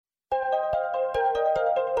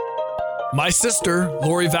My sister,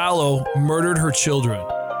 Lori Vallow, murdered her children,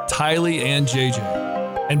 Tylee and JJ,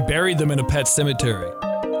 and buried them in a pet cemetery.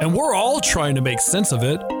 And we're all trying to make sense of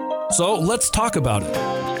it. So let's talk about it.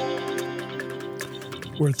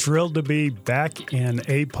 We're thrilled to be back in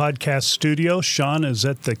a podcast studio. Sean is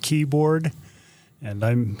at the keyboard, and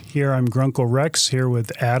I'm here. I'm Grunkle Rex here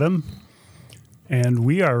with Adam, and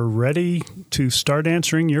we are ready to start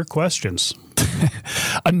answering your questions.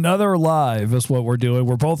 Another live is what we're doing.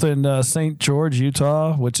 We're both in St. George,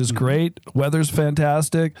 Utah, which is great. Weather's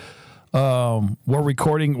fantastic.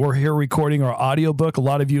 We're here recording our audiobook. A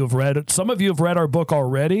lot of you have read it. Some of you have read our book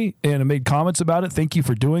already and have made comments about it. Thank you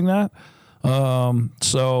for doing that.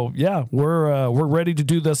 So yeah, we're ready to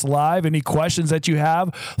do this live. Any questions that you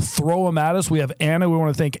have, throw them at us. We have Anna. We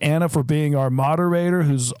want to thank Anna for being our moderator,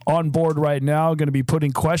 who's on board right now, going to be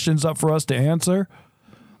putting questions up for us to answer.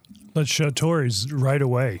 Let's show Tori's right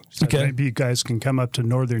away. So okay. Maybe you guys can come up to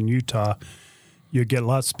northern Utah. You get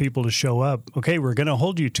lots of people to show up. Okay, we're going to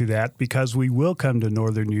hold you to that because we will come to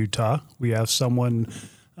northern Utah. We have someone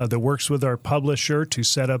that works with our publisher to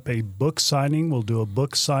set up a book signing. We'll do a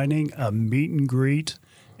book signing, a meet and greet,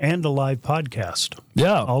 and a live podcast.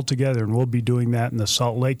 Yeah. All together. And we'll be doing that in the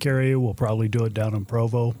Salt Lake area. We'll probably do it down in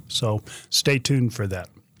Provo. So stay tuned for that.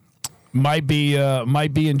 Might be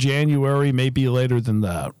in January, maybe later than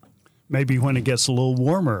that. Maybe when it gets a little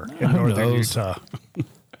warmer in northern Utah.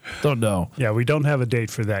 Don't know. Yeah, we don't have a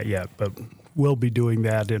date for that yet, but we'll be doing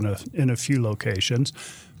that in a few locations.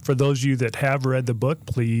 For those of you that have read the book,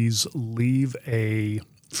 please leave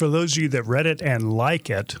for those of you that read it and like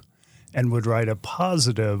it and would write a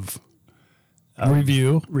positive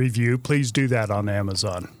review, please do that on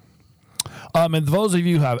Amazon. And those of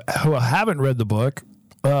you who haven't read the book,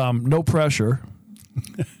 no pressure.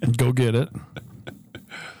 Go get it.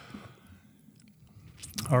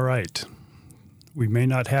 All right. We may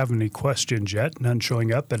not have any questions yet, none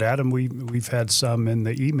showing up, but Adam, we've had some in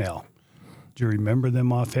the email. Do you remember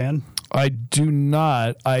them offhand? I do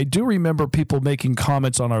not. I do remember people making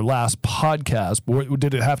comments on our last podcast.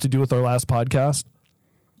 Did it have to do with our last podcast?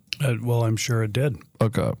 Well, I'm sure it did.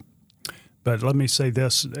 Okay. But let me say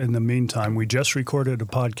this in the meantime. We just recorded a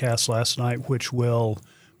podcast last night, which will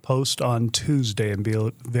post on Tuesday and be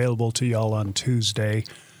available to y'all on Tuesday.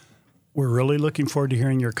 We're really looking forward to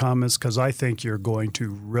hearing your comments because I think you're going to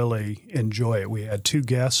really enjoy it. We had 2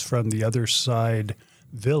 guests from the Other Side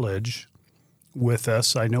Village with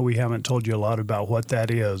us. I know we haven't told you a lot about what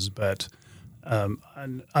that is, but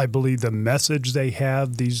I believe the message they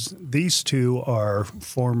have, these 2 are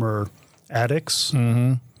former addicts,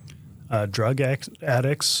 drug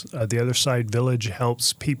addicts. The Other Side Village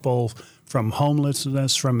helps people from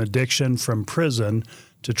homelessness, from addiction, from prison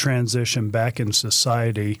to transition back in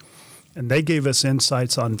society. And they gave us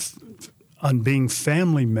insights on being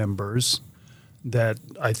family members that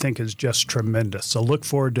I think is just tremendous. So look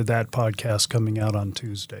forward to that podcast coming out on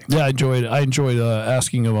Tuesday. Yeah, I enjoyed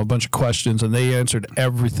asking them a bunch of questions, and they answered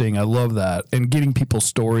everything. I love that. And getting people's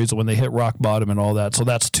stories when they hit rock bottom and all that. So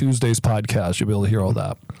that's Tuesday's podcast. You'll be able to hear all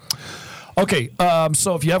that. Okay,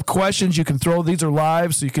 so if you have questions, you can throw. These are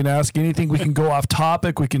live, so you can ask anything. We can go off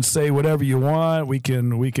topic. We can say whatever you want. We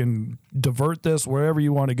can divert this wherever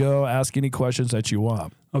you want to go. Ask any questions that you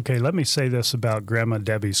want. Okay, let me say this about Grandma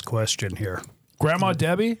Debbie's question here. Grandma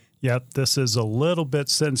Debbie? Yep, this is a little bit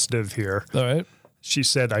sensitive here. All right. She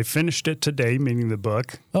said, I finished it today, meaning the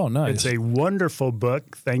book. Oh, nice. It's a wonderful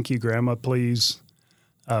book. Thank you, Grandma. Please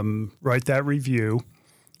write that review.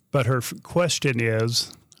 But her question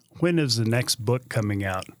is, when is the next book coming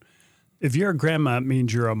out? If you're a grandma, it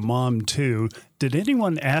means you're a mom too. Did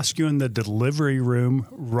anyone ask you in the delivery room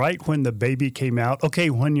right when the baby came out,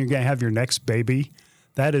 okay, when you're going to have your next baby?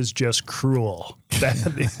 That is just cruel. That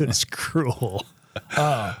is cruel.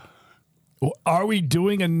 Are we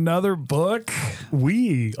doing another book?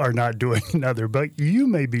 We are not doing another book. You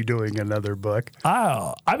may be doing another book.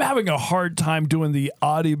 Oh, I'm having a hard time doing the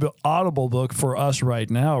audible book for us right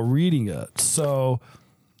now, reading it. So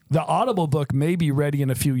the Audible book may be ready in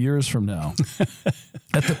a few years from now.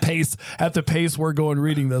 At the pace we're going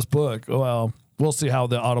reading this book. Well, we'll see how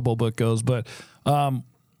the Audible book goes, but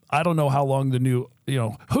I don't know how long the new,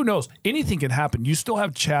 who knows? Anything can happen. You still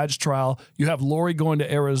have Chad's trial. You have Lori going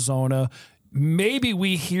to Arizona. Maybe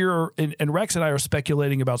we hear, and Rex and I are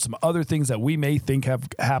speculating about some other things that we may think have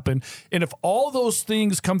happened. And if all those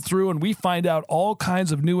things come through and we find out all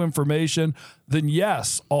kinds of new information, then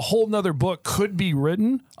yes, a whole nother book could be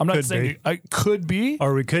written. I'm not saying it could be.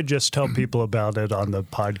 Or we could just tell people about it on the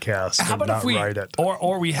podcast and not write it.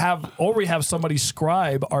 Or we have somebody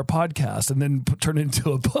scribe our podcast and then turn it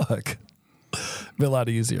into a book. Be a lot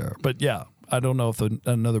easier. But yeah. I don't know if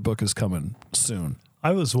another book is coming soon.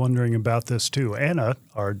 I was wondering about this too. Anna,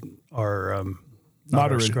 our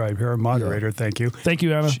moderator, scribe here, our moderator, thank you. Thank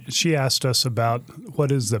you, Anna. She asked us about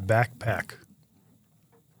what is the backpack.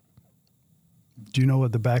 Do you know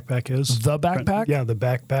what the backpack is? The backpack? Yeah, the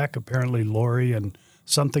backpack. Apparently, Lori and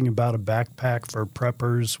something about a backpack for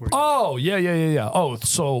preppers. Oh, yeah. Oh,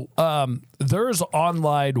 so there's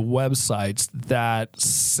online websites that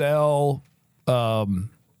sell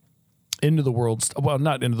into the world, well,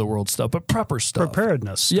 not into the world stuff, but prepper stuff.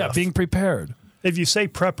 Preparedness stuff. Yeah, being prepared. If you say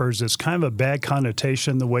preppers, it's kind of a bad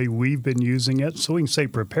connotation the way we've been using it. So we can say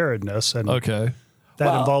preparedness, and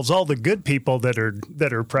that involves all the good people that are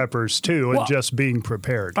preppers too, and just being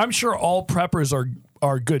prepared. I'm sure all preppers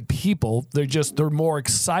are good people. They're more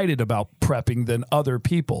excited about prepping than other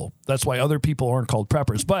people. That's why other people aren't called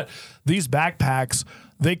preppers. But these backpacks,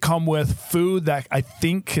 they come with food that I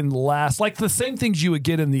think can last, like the same things you would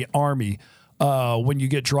get in the Army. When you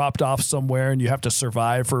get dropped off somewhere and you have to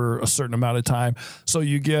survive for a certain amount of time. So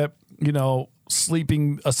you get, a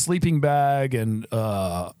sleeping bag and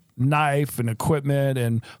knife and equipment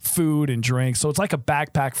and food and drinks. So it's like a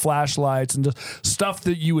backpack, flashlights and just stuff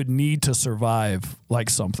that you would need to survive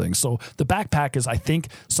like something. So the backpack is, I think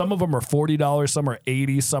some of them are $40, some are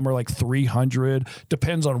 $80, some are like $300.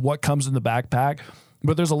 Depends on what comes in the backpack.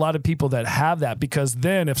 But there's a lot of people that have that because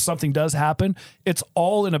then if something does happen, it's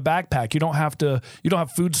all in a backpack. You don't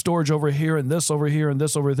have food storage over here and this over here and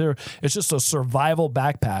this over there. It's just a survival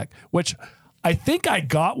backpack, which I think I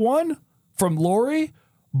got one from Lori,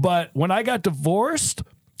 but when I got divorced,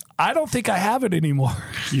 I don't think I have it anymore.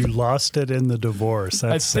 You lost it in the divorce.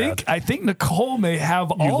 That's sad. I think Nicole may have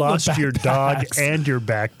all the backpacks. You lost your dog and your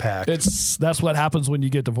backpack. That's what happens when you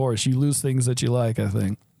get divorced. You lose things that you like, I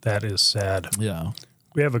think. That is sad. Yeah.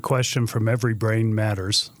 We have a question from Every Brain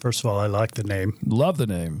Matters. First of all, I like the name. Love the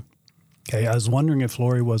name. Okay, I was wondering if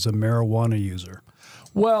Lori was a marijuana user.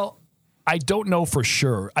 Well, I don't know for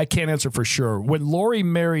sure. I can't answer for sure. When Lori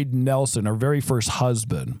married Nelson, her very first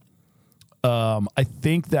husband, I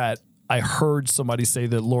think that I heard somebody say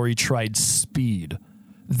that Lori tried speed.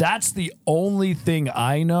 That's the only thing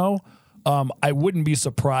I know. I wouldn't be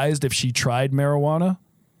surprised if she tried marijuana,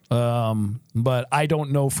 but I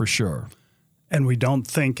don't know for sure. And we don't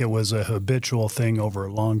think it was a habitual thing over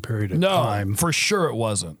a long period of time. No, for sure it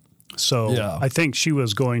wasn't. So I think she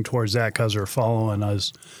was going towards that because her following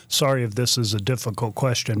us. Sorry if this is a difficult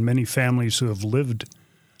question. Many families who have lived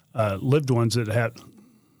ones that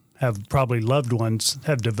have probably loved ones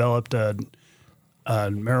have developed a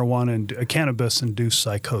marijuana and a cannabis-induced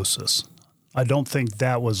psychosis. I don't think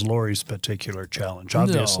that was Lori's particular challenge.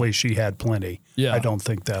 Obviously, she had plenty. Yeah. I don't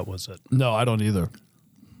think that was it. No, I don't either.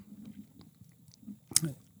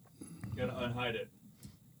 You gotta unhide it.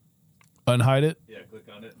 Unhide it? Yeah, click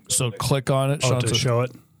on it. So click on it. To show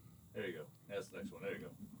it? There you go. That's the next one. There you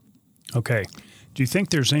go. Okay. Do you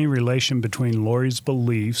think there's any relation between Lori's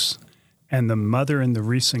beliefs and the mother in the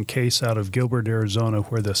recent case out of Gilbert, Arizona,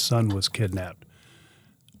 where the son was kidnapped?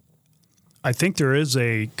 I think there is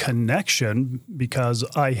a connection because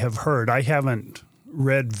I haven't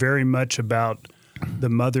read very much about the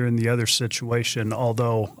mother in the other situation,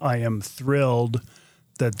 although I am thrilled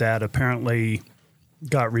that apparently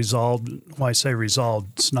got resolved. When I say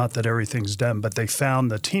resolved, it's not that everything's done, but they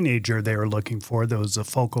found the teenager they were looking for. That was the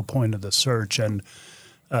focal point of the search. And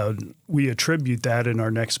we attribute that in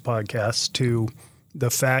our next podcast to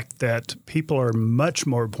the fact that people are much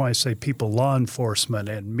more, when I say people, law enforcement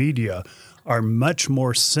and media are much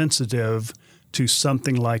more sensitive to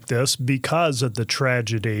something like this because of the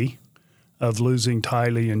tragedy of losing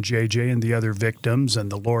Tylee and JJ and the other victims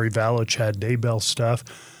and the Lori Vallow, Chad Daybell stuff.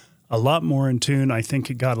 A lot more in tune. I think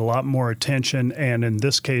it got a lot more attention and in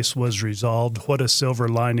this case was resolved. What a silver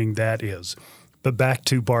lining that is. But back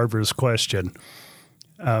to Barbara's question.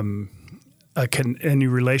 Any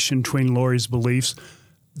relation between Lori's beliefs?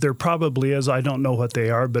 There probably is. I don't know what they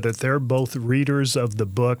are, but if they're both readers of the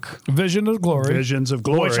book Visions of Glory,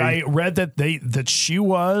 which I read that she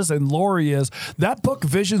was and Lori is, that book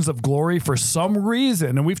Visions of Glory, for some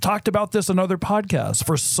reason, and we've talked about this in other podcasts,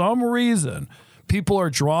 for some reason, people are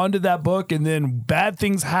drawn to that book and then bad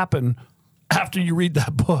things happen after you read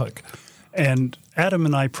that book. And Adam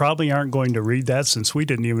and I probably aren't going to read that since we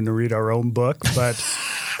didn't even read our own book, but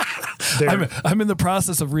I'm in the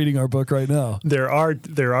process of reading our book right now. There are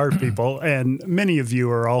people, and many of you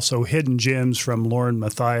are also hidden gems from Lauren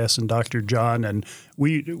Mathias and Dr. John, and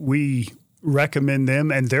we recommend them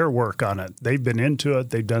and their work on it. They've been into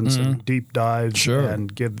it. They've done some deep dives and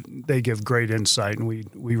they give great insight, and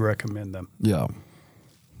we recommend them. Yeah.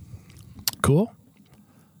 Cool.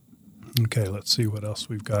 Okay, let's see what else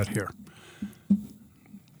we've got here.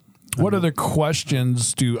 What other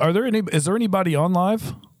questions is there anybody on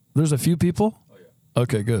live? There's a few people? Oh, yeah.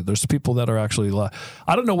 Okay, good. There's people that are actually live.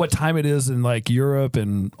 I don't know what time it is in like Europe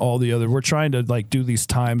and all the other. We're trying to like do these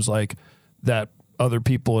times like that other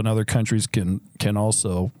people in other countries can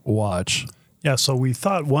also watch. Yeah, so we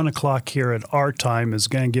thought 1 o'clock here at our time is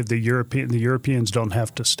going to give the Europeans don't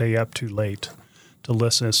have to stay up too late to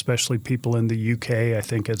listen, especially people in the UK. I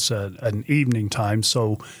think it's an evening time,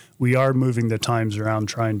 so we are moving the times around,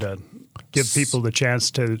 trying to give people the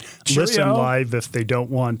chance to listen live if they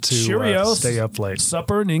don't want to stay up late.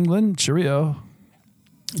 Supper in England. Cheerio.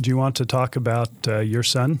 Do you want to talk about your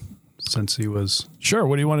son, since he was... Sure.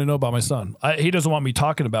 What do you want to know about my son? He doesn't want me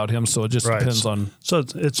talking about him, so it just depends on... So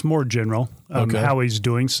it's more general, how he's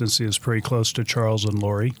doing, since he is pretty close to Charles and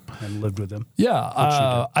Lori and lived with them.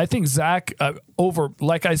 Yeah. I think Zach,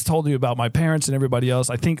 like I told you about my parents and everybody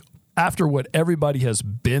else, I think after what everybody has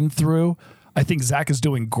been through, I think Zach is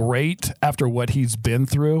doing great after what he's been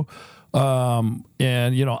through. And,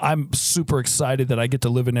 I'm super excited that I get to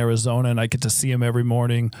live in Arizona and I get to see him every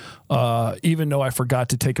morning. Even though I forgot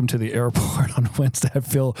to take him to the airport on Wednesday, I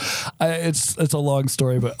feel it's a long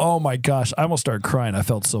story, but oh my gosh, I almost started crying. I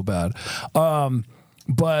felt so bad.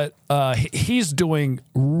 But he's doing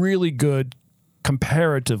really good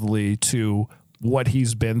comparatively to what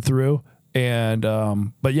he's been through. And,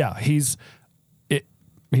 but yeah, he's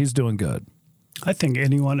doing good. I think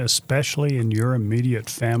anyone, especially in your immediate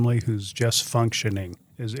family, who's just functioning,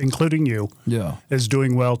 including you, is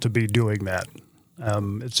doing well to be doing that.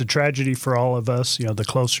 It's a tragedy for all of us. The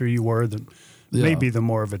closer you were, maybe the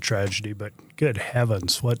more of a tragedy. But good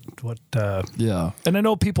heavens, what? Yeah, and I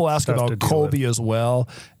know people ask about Colby as well,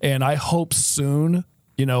 and I hope soon,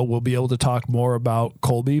 we'll be able to talk more about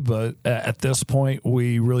Colby. But at this point,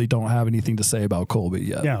 we really don't have anything to say about Colby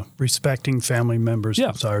yet. Yeah, respecting family members'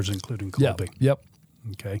 desires, including Colby. Yep.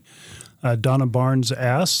 Okay. Donna Barnes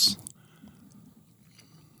asks,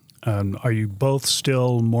 are you both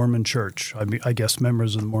still Mormon Church? I guess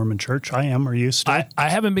members of the Mormon Church. I am. Are you still? I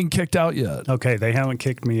haven't been kicked out yet. Okay, they haven't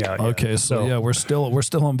kicked me out yet. Okay, so yeah, we're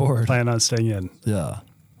still on board. Plan on staying in. Yeah.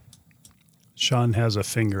 Sean has a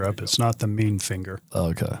finger up. It's not the mean finger.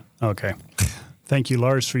 Okay. Thank you,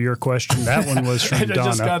 Lars, for your question. That one was from Donna. I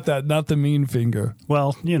just got that, not the mean finger.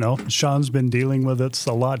 Well, Sean's been dealing with it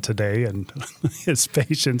a lot today, and his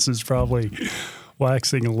patience is probably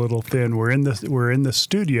waxing a little thin. We're in the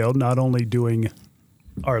studio, not only doing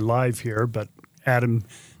our live here, but Adam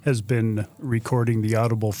has been recording the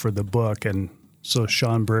audible for the book, and so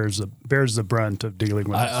Sean bears the brunt of dealing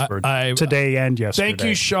with this for today and yesterday. Thank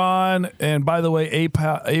you, Sean. And by the way, a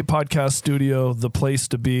podcast studio, the place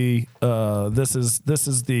to be. This is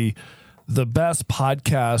the best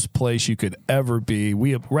podcast place you could ever be.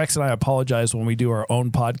 Rex and I apologize when we do our own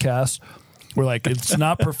podcast. We're like, it's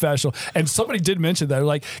not professional. And somebody did mention that. They're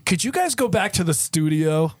like, could you guys go back to the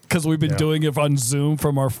studio? Because we've been doing it on Zoom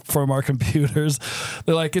from our computers.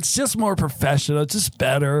 They're like, it's just more professional. It's just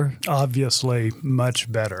better. Obviously,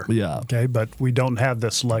 much better. Yeah. Okay, but we don't have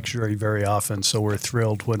this luxury very often, so we're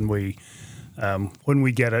thrilled when we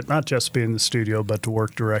get it, not just be in the studio, but to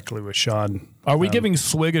work directly with Sean. Are we giving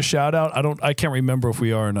Swig a shout out? I can't remember if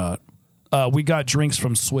we are or not. We got drinks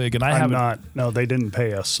from Swig, and I'm not. No, they didn't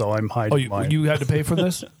pay us, so I'm hiding mine. You had to pay for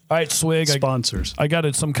this? All right, Swig. Sponsors. I got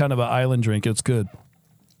it some kind of an island drink. It's good.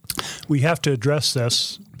 We have to address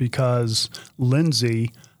this because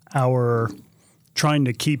Lindsay, our trying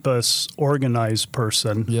to keep us organized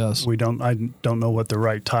person. Yes. I don't know what the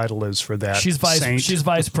right title is for that. She's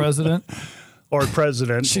vice president. Or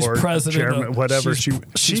president, she's or president, chairman, whatever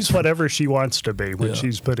she's whatever she wants to be when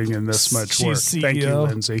she's putting in this much work. CEO. Thank you,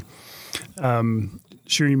 Lindsay.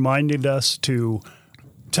 She reminded us to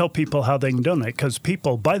tell people how they can donate, because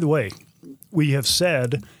people, by the way, we have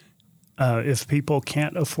said if people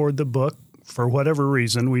can't afford the book for whatever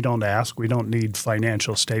reason, we don't ask, we don't need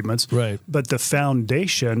financial statements. Right. But the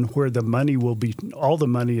foundation, where the money will be, all the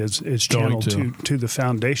money is channeled to the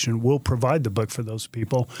foundation, will provide the book for those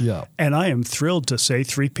people. Yeah. And I am thrilled to say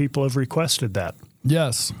 3 people have requested that.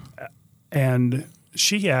 Yes. And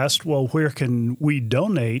she asked, well, where can we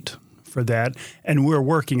donate for that? And we're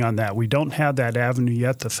working on that. We don't have that avenue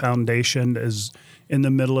yet. The foundation is in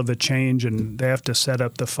the middle of a change, and they have to set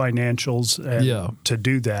up the financials to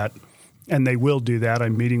do that. And they will do that.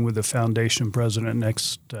 I'm meeting with the foundation president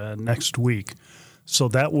next week. So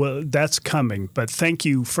that's coming. But thank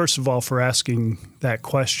you, first of all, for asking that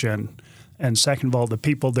question. And second of all, the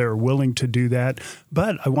people that are willing to do that.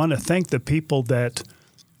 But I want to thank the people that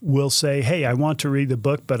will say, hey, I want to read the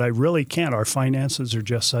book, but I really can't. Our finances are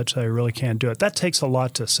just such that I really can't do it. That takes a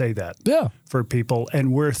lot to say that for people.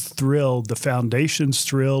 And we're thrilled. The foundation's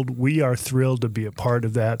thrilled. We are thrilled to be a part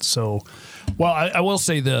of that. So, well, I will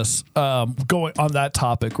say this, going on that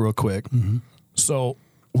topic real quick. Mm-hmm. So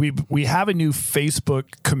we have a new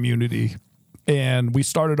Facebook community, and we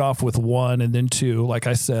started off with 1 and then 2, like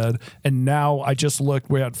I said, and now I just looked,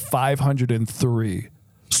 we're at 503.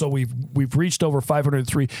 So we've reached over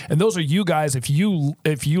 503, and those are you guys. If you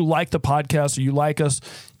like the podcast, or you like us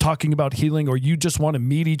talking about healing, or you just want to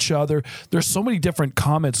meet each other, there's so many different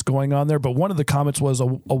comments going on there. But one of the comments was a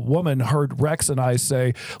woman heard Rex and I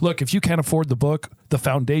say, "Look, if you can't afford the book, the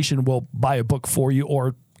foundation will buy a book for you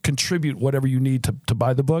or contribute whatever you need to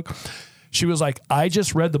buy the book." She was like, "I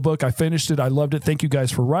just read the book. I finished it. I loved it. Thank you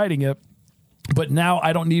guys for writing it. But now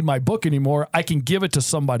I don't need my book anymore. I can give it to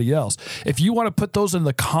somebody else." If you want to put those in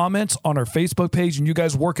the comments on our Facebook page and you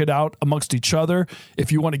guys work it out amongst each other,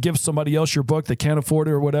 if you want to give somebody else your book that can't afford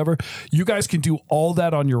it or whatever, you guys can do all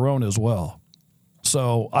that on your own as well.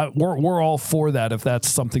 So we're all for that if that's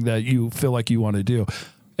something that you feel like you want to do.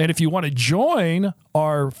 And if you want to join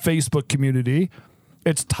our Facebook community,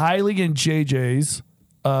 it's Tylee and JJ's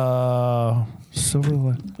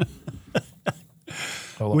Silver.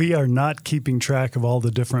 We are not keeping track of all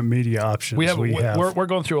the different media options we have. We're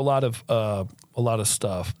going through a lot of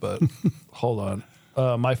stuff, but hold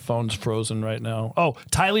on. My phone's frozen right now. Oh,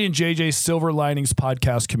 Tylee and JJ's Silver Linings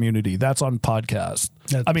podcast community. That's on podcast.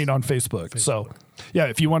 On Facebook. So, yeah,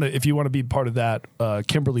 if you want to be part of that,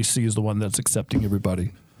 Kimberly C is the one that's accepting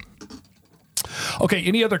everybody. Okay,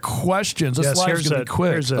 any other questions? This live's going to be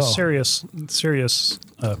quick. Here's a serious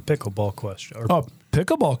pickleball question.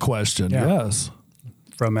 Pickleball question, yes.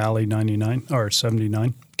 From Alley 99 or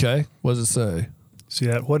 79. Okay, what does it say? See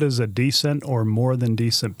that? What is a decent or more than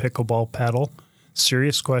decent pickleball paddle?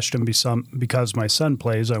 Serious question because my son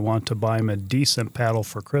plays. I want to buy him a decent paddle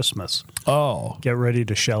for Christmas. Oh. Get ready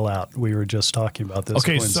to shell out. We were just talking about this.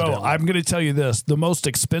 Okay, so I'm going to tell you this. The most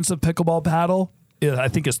expensive pickleball paddle, I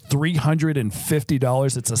think, is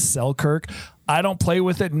 $350. It's a Selkirk. I don't play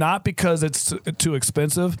with it, not because it's too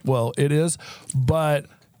expensive. Well, it is, but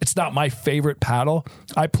it's not my favorite paddle.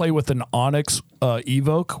 I play with an Onyx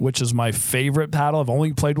Evoke, which is my favorite paddle. I've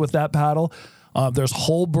only played with that paddle. There's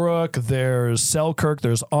Holbrook, there's Selkirk,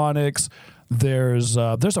 there's Onyx, there's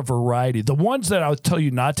a variety. The ones that I'll tell you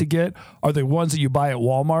not to get are the ones that you buy at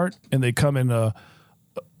Walmart, and they come in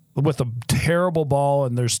with a terrible ball,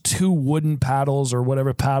 and there's 2 wooden paddles or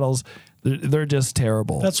whatever paddles. They're just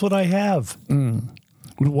terrible. That's what I have.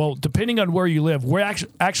 Well, depending on where you live, we're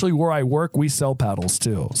actually where I work, we sell paddles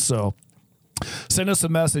too. So send us a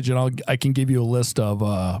message and I can give you a list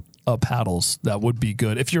of paddles that would be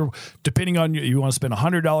good. If you're, depending on you want to spend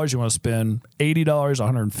 $100, you want to spend $80,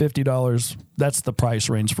 $150, that's the price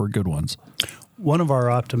range for good ones. One of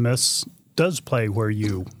our optimists does play where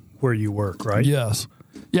you work, right? Yes.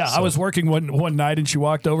 Yeah, so. I was working one night and she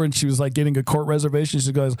walked over and she was like getting a court reservation.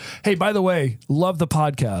 She goes, "Hey, by the way, love the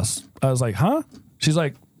podcast." I was like, "Huh?" She's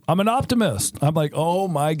like, "I'm an optimist." I'm like, "Oh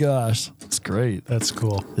my gosh, that's great." That's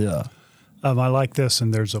cool. Yeah. I like this,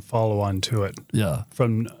 and there's a follow-on to it. Yeah.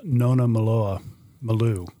 From Nona Malou,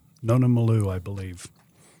 I believe,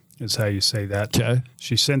 is how you say that. Okay.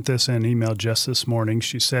 She sent this in an email just this morning.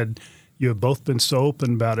 She said, "You have both been so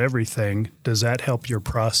open about everything. Does that help your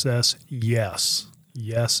process?" Yes.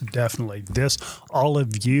 Yes, definitely. All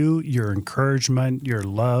of you, your encouragement, your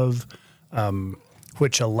love,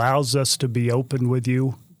 which allows us to be open with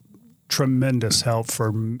you, tremendous help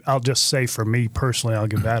I'll just say for me personally, I'll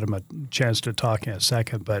give Adam a chance to talk in a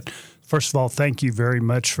second, but first of all, thank you very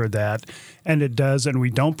much for that. And it does, and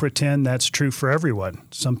we don't pretend that's true for everyone.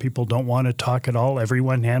 Some people don't want to talk at all.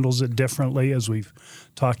 Everyone handles it differently, as we've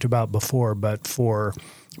talked about before, but for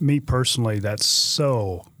me personally, that's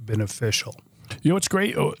so beneficial. You know what's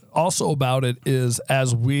great also about it is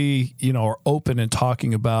as we, are open and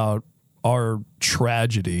talking about our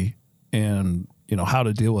tragedy and, how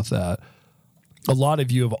to deal with that, a lot of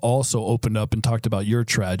you have also opened up and talked about your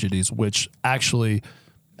tragedies, which actually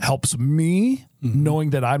helps me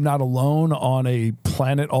knowing that I'm not alone on a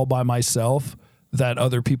planet all by myself, that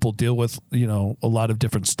other people deal with, a lot of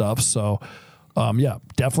different stuff. So,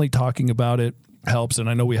 definitely talking about it helps. And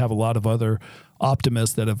I know we have a lot of other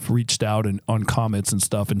optimists that have reached out and on comments and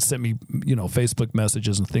stuff and sent me, Facebook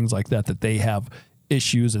messages and things like that they have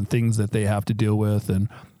issues and things that they have to deal with, and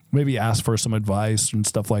maybe ask for some advice and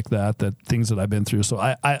stuff like that things that I've been through. So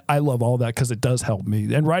I love all that because it does help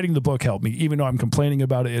me. And writing the book helped me. Even though I'm complaining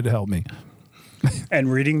about it, it helped me.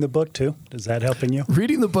 And reading the book too? Is that helping you?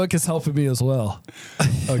 Reading the book is helping me as well.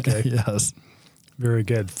 Okay. Yes. Very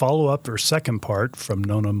good. Follow-up or second part from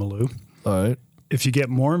Nona Malou. All right. If you get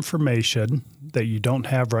more information that you don't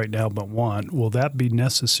have right now but want, will that be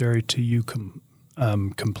necessary to you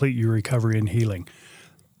complete your recovery and healing?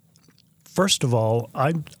 First of all,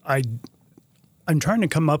 I'm trying to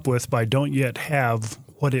come up with, but I don't yet have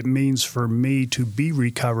what it means for me to be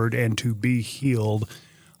recovered and to be healed.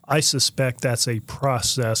 I suspect that's a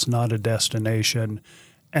process, not a destination,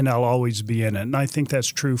 and I'll always be in it. And I think that's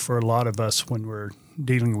true for a lot of us when we're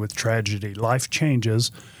dealing with tragedy. Life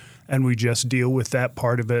changes, and we just deal with that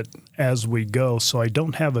part of it as we go. So I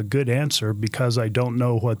don't have a good answer because I don't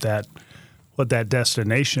know what that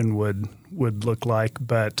destination would look like.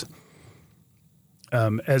 But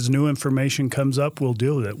as new information comes up, we'll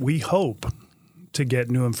deal with it. We hope to get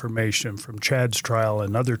new information from Chad's trial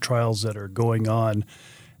and other trials that are going on.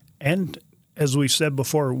 And as we said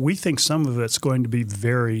before, we think some of it's going to be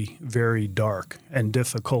very, very dark and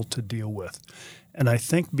difficult to deal with. And I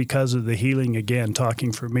think because of the healing, again,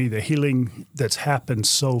 talking for me, the healing that's happened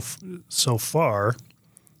so far,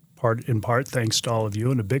 in part thanks to all of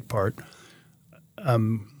you and a big part,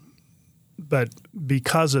 but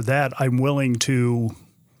because of that, I'm willing to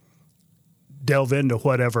delve into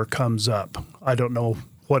whatever comes up. I don't know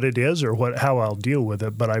what it is or how I'll deal with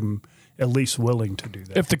it, but I'm at least willing to do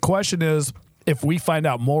that. If the question is, if we find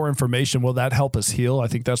out more information, will that help us heal? I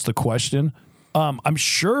think that's the question. I'm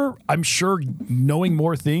sure knowing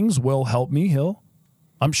more things will help me heal.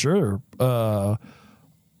 I'm sure,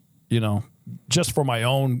 just for my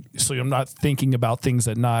own, so I'm not thinking about things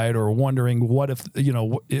at night or wondering what if,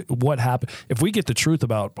 what happened. If we get the truth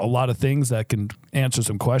about a lot of things that can answer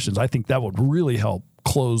some questions, I think that would really help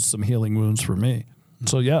close some healing wounds for me.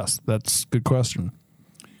 So yes, that's a good question.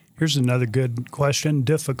 Here's another good question.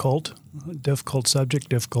 Difficult subject,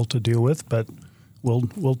 difficult to deal with, but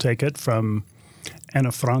we'll take it from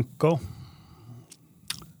Anna Franco.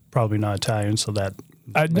 Probably not Italian, so that.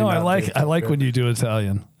 I like when you do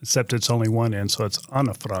Italian. Except it's only one N, so it's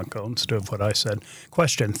Anna Franco instead of what I said.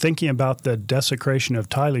 Question: thinking about the desecration of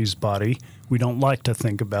Tylee's body, we don't like to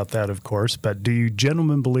think about that, of course, but do you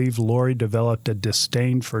gentlemen believe Lori developed a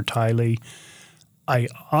disdain for Tylee? I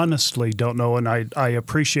honestly don't know, and I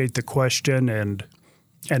appreciate the question and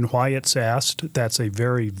why it's asked. That's a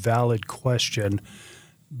very valid question,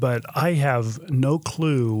 but I have no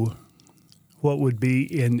clue what would be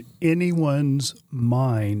in anyone's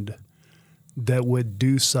mind that would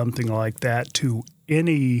do something like that to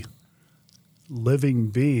any living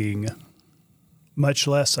being, much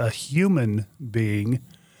less a human being,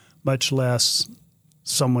 much less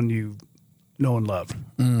someone you know and love.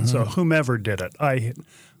 Mm-hmm. So whomever did it, I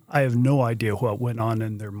have no idea what went on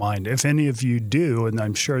in their mind. If any of you do, and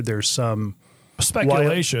I'm sure there's some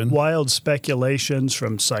wild speculations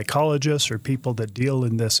from psychologists or people that deal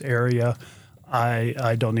in this area,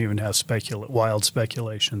 I don't even have wild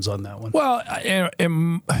speculations on that one. Well,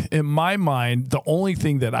 in my mind, the only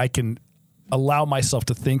thing that I can allow myself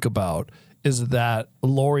to think about is that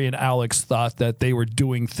Lori and Alex thought that they were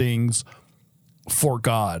doing things for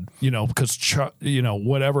God, because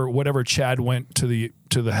whatever Chad went to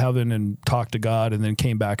the heaven and talked to God and then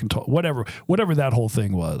came back and talked, whatever that whole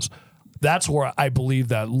thing was. That's where I believe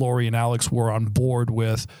that Lori and Alex were on board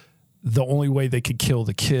with. The only way they could kill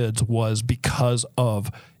the kids was because of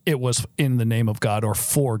it was in the name of God or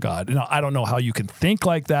for God. Now, I don't know how you can think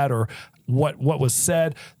like that or what was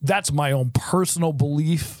said. That's my own personal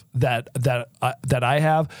belief that I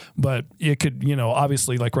have, but it could,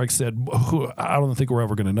 obviously, like Greg said, I don't think we're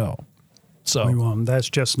ever going to know. So we won't. That's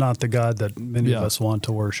just not the God that many of us want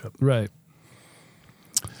to worship. Right.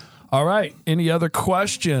 All right. Any other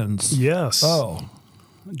questions? Yes. Oh.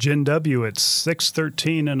 Jen W., it's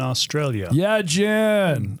 6:13 in Australia. Yeah,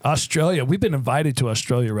 Jen. Australia. We've been invited to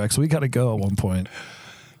Australia, Rex. We got to go at one point.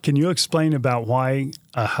 Can you explain about why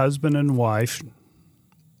a husband and wife,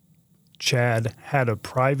 Chad, had a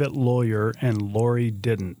private lawyer and Lori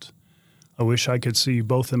didn't? I wish I could see you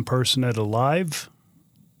both in person at a live.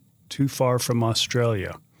 Too far from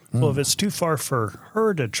Australia. Well, if it's too far for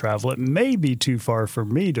her to travel, it may be too far for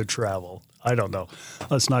me to travel. I don't know.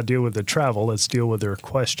 Let's not deal with the travel. Let's deal with their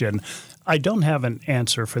question. I don't have an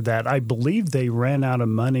answer for that. I believe they ran out of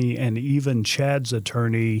money, and even Chad's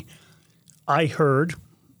attorney, I heard,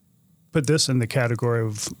 put this in the category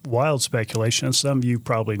of wild speculation, and some of you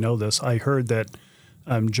probably know this. I heard that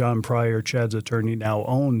John Pryor, Chad's attorney, now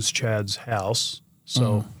owns Chad's house.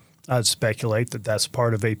 So I'd speculate that that's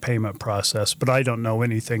part of a payment process, but I don't know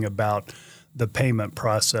anything about the payment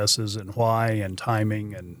processes and why and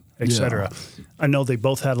timing and et cetera. I know they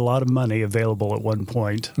both had a lot of money available at one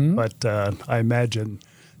point, but I imagine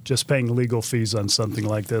just paying legal fees on something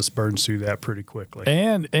like this burns through that pretty quickly.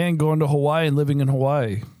 And going to Hawaii and living in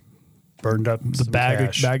Hawaii. Burned up The some bag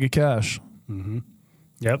cash. of cash.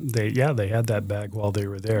 Yep. They had that bag while they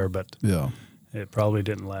were there, but Yeah. it probably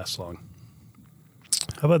didn't last long.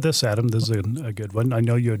 How about this, Adam? This is a good one. I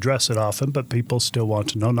know you address it often, but people still want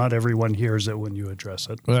to know. Not everyone hears it when you address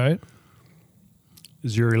it. All right.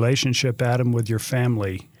 Is your relationship, Adam, with your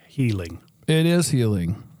family healing? It is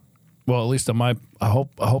healing. Well, at least I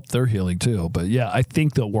hope they're healing too. But yeah, I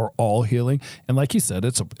think that we're all healing. And like you said,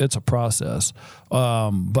 it's a process.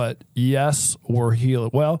 But yes, we're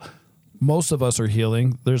healing. Well, most of us are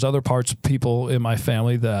healing. There's other parts of people in my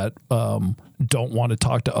family that don't want to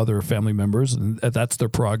talk to other family members, and that's their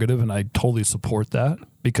prerogative. And I totally support that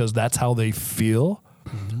because that's how they feel.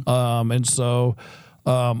 And so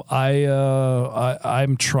I'm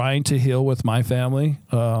trying to heal with my family.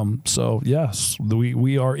 So yes,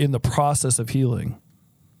 we are in the process of healing.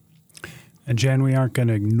 And Jan, we aren't going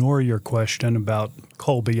to ignore your question about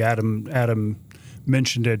Colby. Adam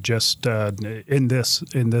mentioned it just in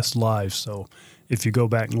this live. So if you go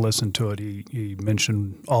back and listen to it, he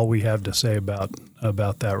mentioned all we have to say about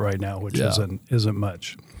that right now, which isn't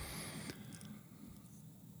much.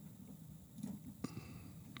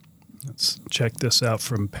 Let's check this out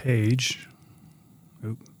from Paige.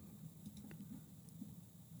 Oop.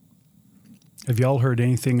 Have y'all heard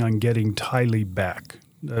anything on getting Tylee back?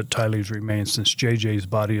 Tylee's remains since JJ's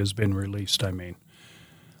body has been released. I mean,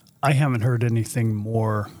 I haven't heard anything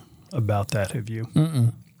more about that. Have you?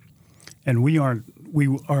 Mm-mm. And we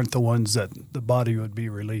aren't the ones that the body would be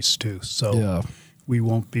released to. So we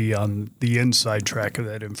won't be on the inside track of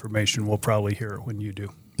that information. We'll probably hear it when you do.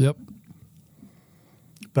 Yep.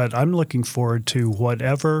 But I'm looking forward to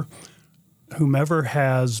whomever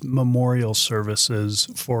has memorial services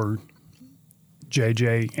for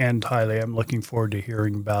JJ and Tylee. I'm looking forward to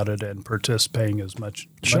hearing about it and participating as much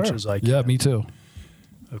as I can. Yeah, me too.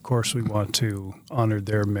 Of course, we want to honor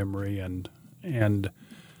their memory and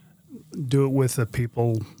do it with the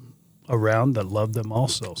people around that love them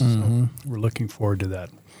also. So we're looking forward to that.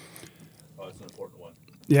 Oh, that's an important one.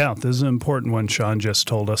 Yeah, this is an important one. Sean just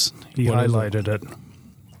told us. He What is highlighted it.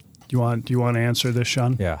 Do you want to answer this,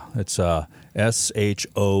 Sean? Yeah, it's SHOJQ''N.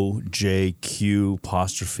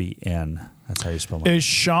 That's how you spell it. Is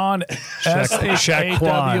Sean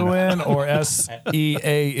SHAWN or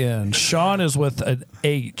SEAN? Sean is with an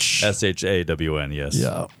H. SHAWN, yes.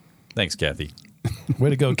 Yeah. Thanks, Kathy.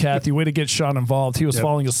 Way to go, Kathy. Way to get Sean involved. He was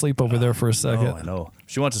falling asleep over there for a second. Oh, I know.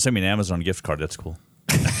 She wants to send me an Amazon gift card. That's cool.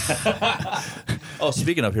 Oh,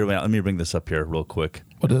 speaking of here, let me bring this up here real quick.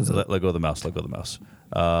 What is it? Let go of the mouse. Let go of the mouse.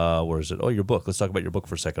 Where is it? Oh, your book. Let's talk about your book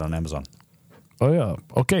for a second on Amazon. Oh, yeah.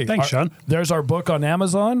 Okay. Thanks, Sean. There's our book on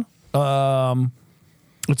Amazon.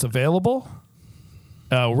 It's available.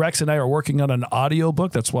 Rex and I are working on an audio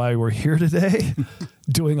book. That's why we're here today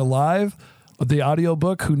doing a live. The audio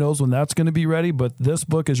book, who knows when that's going to be ready, but this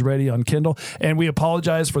book is ready on Kindle. And we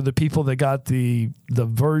apologize for the people that got the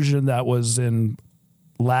version that was in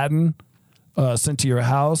Latin sent to your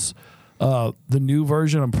house. The new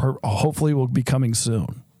version hopefully will be coming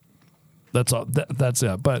soon. That's all. That's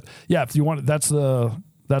it. But yeah, if you want, that's the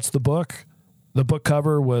book. The book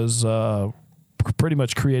cover was pretty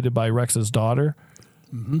much created by Rex's daughter.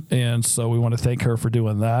 And so we want to thank her for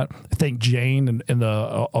doing that. Thank Jane and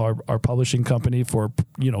our publishing company for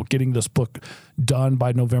getting this book done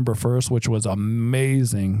by November 1st, which was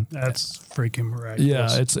amazing. That's freaking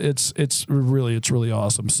miraculous. Yeah, it's really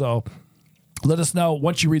awesome. So let us know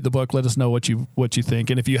once you read the book. Let us know what you think,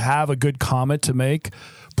 and if you have a good comment to make,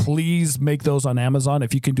 please make those on Amazon.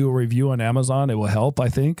 If you can do a review on Amazon, it will help, I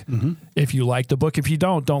think. If you like the book. If you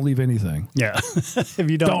don't leave anything. Yeah. If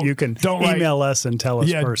you don't, you can email us and tell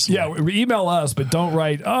us personally. Yeah, email us, but don't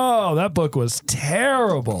write, oh, that book was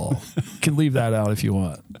terrible. You can leave that out if you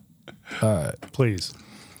want. All right. Please.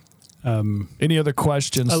 Any other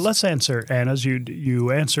questions? Let's answer Anna's.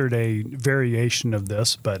 You answered a variation of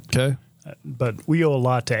this, but Okay. But we owe a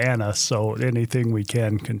lot to Anna, so anything we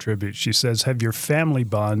can contribute. She says, have your family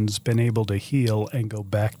bonds been able to heal and go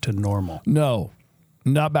back to normal? No,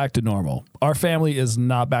 not back to normal. Our family is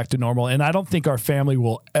not back to normal, and I don't think our family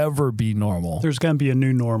will ever be normal. There's going to be a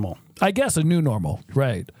new normal. I guess a new normal,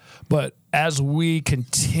 right. But as we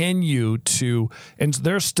continue to, and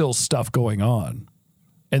there's still stuff going on,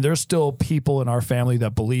 and there's still people in our family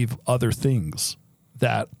that believe other things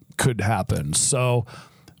that could happen. So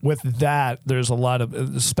with that, there's a lot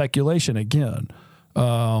of speculation again.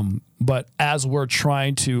 But as we're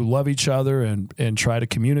trying to love each other and try to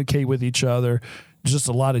communicate with each other just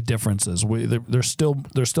a lot of differences. There's still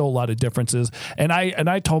a lot of differences. And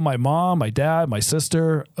I told my mom, my dad, my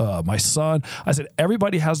sister, my son, I said,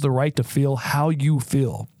 everybody has the right to feel how you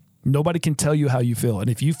feel. Nobody can tell you how you feel. And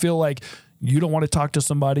if you feel like you don't want to talk to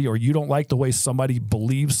somebody or you don't like the way somebody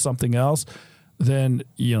believes something else, then,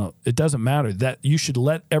 it doesn't matter. That you should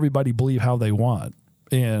let everybody believe how they want.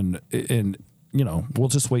 And we'll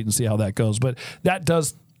just wait and see how that goes. But that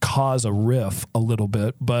does cause a riff a little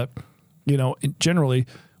bit. But, generally,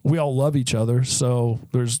 we all love each other. So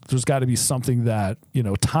there's got to be something that,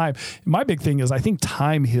 time. My big thing is I think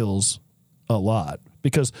time heals a lot,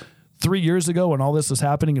 because 3 years ago when all this was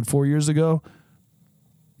happening and 4 years ago,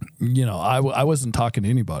 I wasn't talking to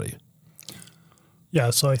anybody. Yeah,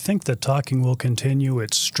 so I think the talking will continue.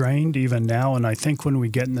 It's strained even now, and I think when we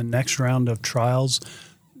get in the next round of trials,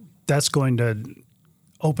 that's going to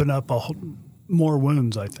open up more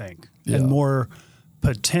wounds, I think, and more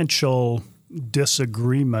potential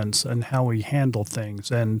disagreements and how we handle things.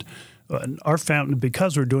 And our family,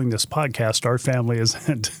 because we're doing this podcast, our family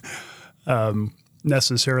isn't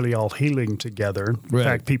necessarily all healing together. Right. In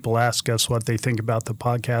fact, people ask us what they think about the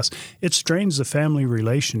podcast. It strains the family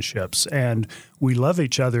relationships, and we love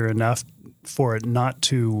each other enough for it not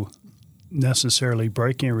to necessarily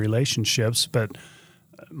break any relationships. But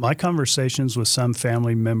my conversations with some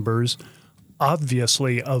family members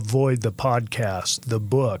obviously avoid the podcast, the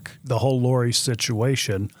book, the whole Lori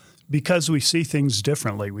situation, because we see things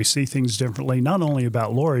differently. We see things differently, not only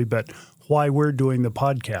about Lori, but why we're doing the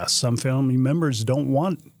podcast. Some family members don't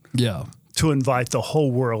want to invite the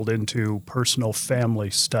whole world into personal family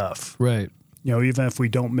stuff. Right. Even if we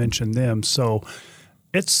don't mention them. So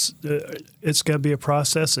it's going to be a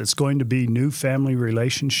process. It's going to be new family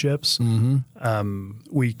relationships. Mm-hmm.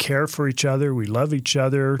 We care for each other. We love each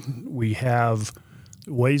other. We have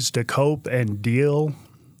ways to cope and deal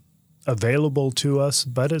available to us,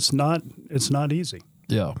 but it's not easy.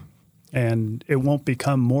 Yeah. And it won't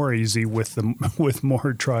become more easy with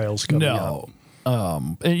more trials coming up.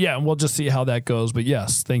 And we'll just see how that goes. But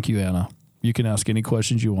yes, thank you, Anna. You can ask any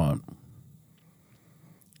questions you want.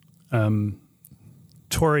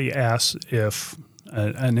 Tori asks if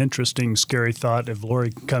an interesting, scary thought: if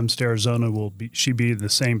Lori comes to Arizona, will she be in the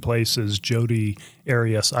same place as Jody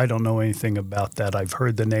Arias? I don't know anything about that. I've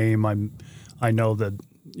heard the name. I know that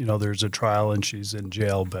there's a trial and she's in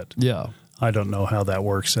jail, but I don't know how that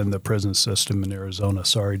works in the prison system in Arizona.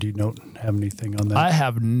 Sorry, do you have anything on that? I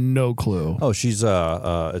have no clue. Oh, she's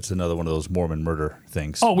it's another one of those Mormon murder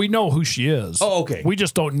things. Oh, we know who she is. Oh, okay. We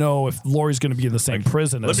just don't know if Lori's going to be in the same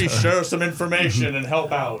prison as her. Let me share some information and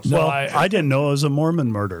help out. No, well, I didn't know it was a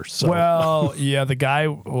Mormon murder. So. Well, the guy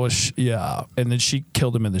was, and then she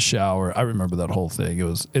killed him in the shower. I remember that whole thing.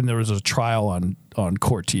 There was a trial on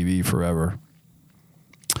court TV forever.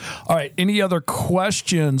 All right. Any other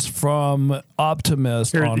questions from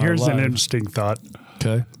Optimist? Here's an interesting thought.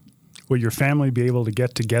 Okay. Will your family be able to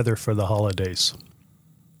get together for the holidays?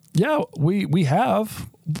 Yeah, we have.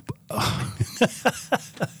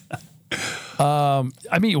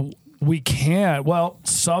 We can. Well,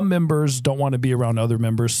 some members don't want to be around other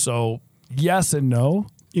members, so yes and no.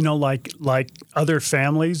 Like other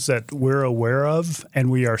families that we're aware of, and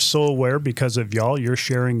we are so aware because of y'all, you're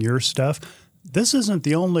sharing your stuff. This isn't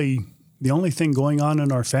the only thing going on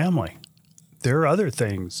in our family. There are other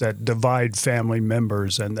things that divide family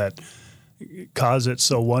members and that cause it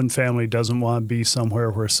so one family doesn't want to be somewhere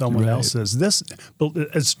where someone else is. But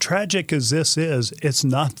as tragic as this is, it's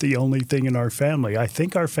not the only thing in our family. I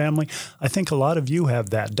think a lot of you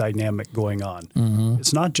have that dynamic going on. Mm-hmm.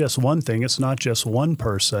 It's not just one thing. It's not just one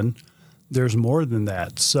person. There's more than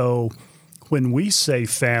that. So when we say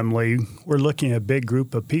family, we're looking at a big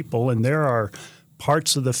group of people, and there are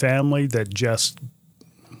parts of the family that just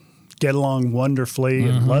get along wonderfully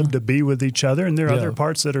and love to be with each other, and there are other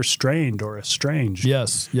parts that are strained or estranged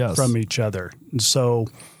from each other. And so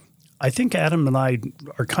I think Adam and I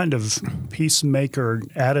are kind of peacemaker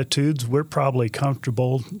attitudes. We're probably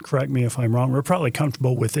comfortable, correct me if I'm wrong, we're probably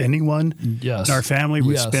comfortable with anyone in our family.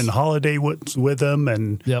 We spend holiday with them,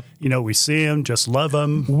 and we see them, just love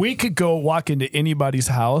them. We could go walk into anybody's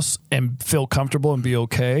house and feel comfortable and be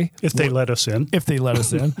okay. If they let us in.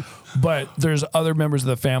 But there's other members of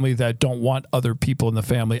the family that don't want other people in the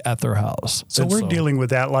family at their house. So we're dealing with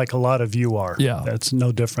that like a lot of you are. Yeah. That's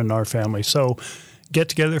no different in our family. So get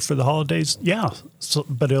together for the holidays,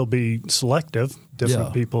 but it'll be selective.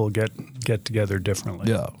 Different people get together differently.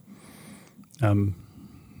 Yeah.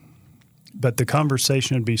 But the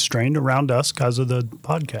conversation would be strained around us because of the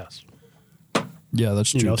podcast. Yeah,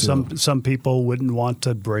 that's true. Some people wouldn't want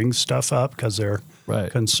to bring stuff up because they're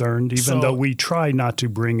concerned, even though we try not to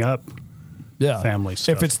bring up Yeah. family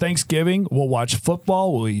stuff. If it's Thanksgiving, we'll watch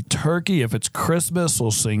football. We'll eat turkey. If it's Christmas,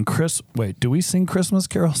 we'll sing Wait, do we sing Christmas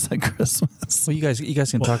carols at Christmas? Well, you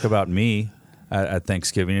guys can talk about me at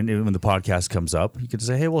Thanksgiving, and when the podcast comes up, you could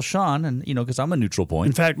say, "Hey, well, Sean," and because I'm a neutral In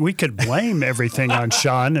point. fact, we could blame everything on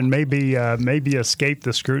Sean and maybe escape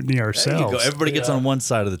the scrutiny There you ourselves. go. Everybody gets on one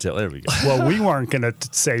side of the tail. There we go. Well, we weren't going to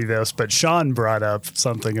say this, but Sean brought up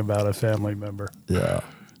something about a family member. Yeah.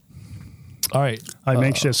 All right. I'm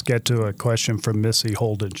anxious to get to a question from Missy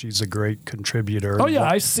Holden. She's a great contributor. Oh yeah,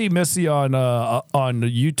 I see Missy on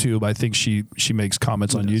YouTube. I think she makes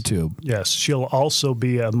comments on YouTube. Yes, she'll also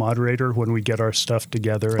be a moderator when we get our stuff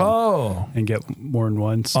together and get more than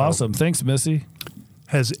one. So. Awesome. Thanks, Missy.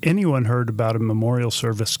 Has anyone heard about a memorial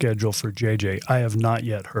service schedule for JJ? I have not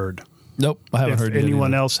yet heard. Nope, I haven't If heard.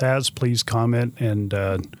 anyone else has, please comment, and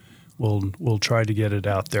we'll try to get it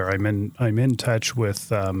out there. I'm in touch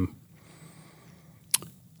with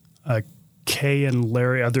Kay and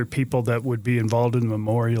Larry, other people that would be involved in the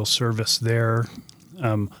memorial service there.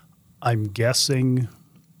 I'm guessing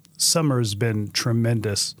summer's been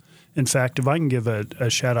tremendous. In fact, if I can give a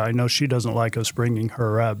shout out, I know she doesn't like us bringing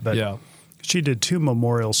her up, but Yeah. she did 2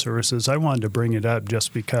 memorial services. I wanted to bring it up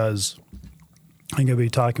just because I'm going to be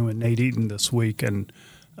talking with Nate Eaton this week, and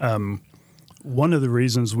one of the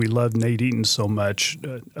reasons we love Nate Eaton so much,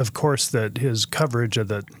 of course, that his coverage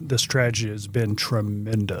of this tragedy has been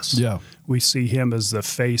tremendous. Yeah. We see him as the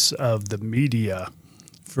face of the media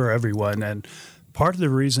for everyone. And part of the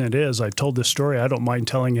reason it is, I've told this story, I don't mind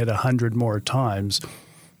telling it 100 more times.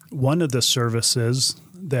 One of the services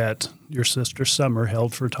that your sister Summer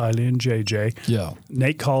held for Tylee and JJ, Yeah.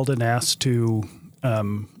 Nate called and asked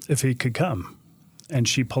if he could come. And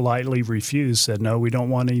she politely refused, said, "No, we don't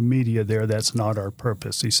want any media there. That's not our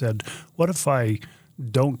purpose." He said, "What if I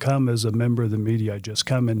don't come as a member of the media? I just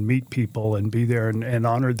come and meet people and be there and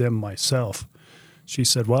honor them myself." She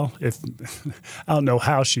said, "Well, if I don't know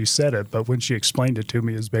how she said it, but when she explained it to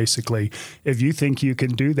me, is basically, if you think you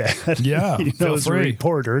can do that, Yeah, feel as a free."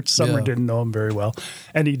 reporter." Summer Yeah. didn't know him very well,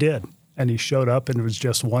 and he did, and he showed up, and it was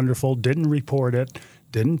just wonderful. Didn't report it,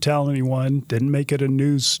 didn't tell anyone, didn't make it a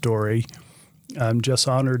news story. Just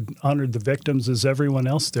honored the victims as everyone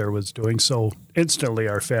else there was doing. So instantly,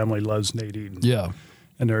 our family loves Nate Eaton. Yeah.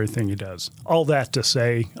 And everything he does. All that to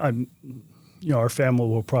say, our family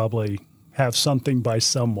will probably have something by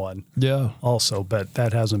someone. Yeah. Also, but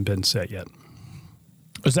that hasn't been set yet.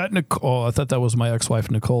 Is that Nicole? Oh, I thought that was my ex-wife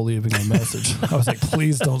Nicole leaving a message. I was like,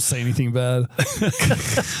 please don't say anything bad.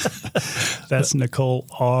 That's Nicole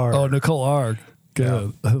R. Oh, Nicole R.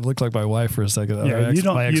 Good. It looked like my wife for a second. Yeah,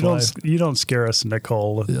 My ex-wife. you don't scare us,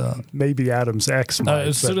 Nicole. Yeah. Maybe Adam's ex might.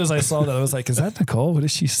 As soon as I saw that, I was like, is that Nicole? What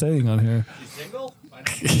is she saying on here? You single?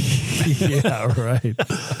 Yeah, right.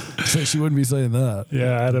 So she wouldn't be saying that.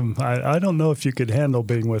 Yeah, Adam, I don't know if you could handle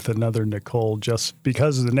being with another Nicole just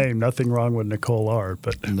because of the name. Nothing wrong with Nicole R.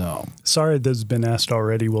 But No. sorry, this has been asked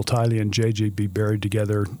already. Will Tylee and JJ be buried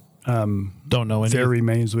together? Don't know Their anything.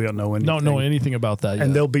 remains, we don't know anything. Don't know anything about that yet.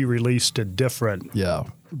 And they'll be released to different Yeah.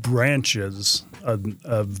 branches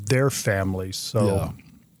of their families. So Yeah.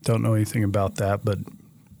 don't know anything about that. But,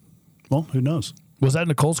 well, who knows? Was that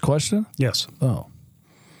Nicole's question? Yes. Oh.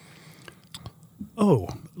 Oh,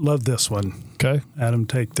 love this one. Okay. Adam,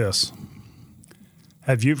 take this.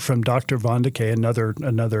 Have you, from Dr. Von Decay,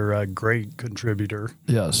 another great contributor.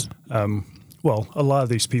 Yes. Well, a lot of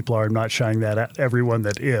these people are. I'm not shying that at everyone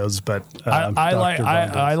that is, but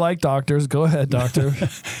I like doctors. Go ahead, doctor.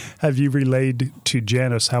 Have you relayed to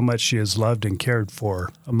Janice how much she is loved and cared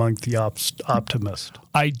for among the optimist?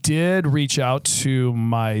 I did reach out to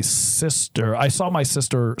my sister. I saw my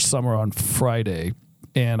sister Summer on Friday,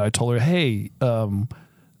 and I told her, hey,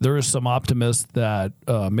 there is some optimist that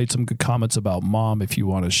made some good comments about Mom if you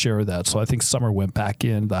want to share that. So I think Summer went back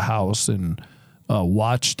in the house and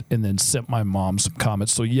watched and then sent my mom some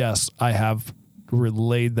comments. So yes, I have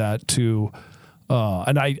relayed that to,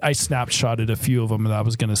 and I snapshotted a few of them that I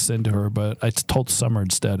was going to send to her, but I told Summer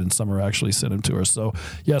instead, and Summer actually sent them to her. So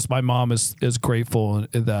yes, my mom is grateful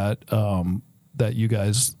that that you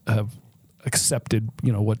guys have accepted,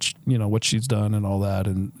 what she's done and all that,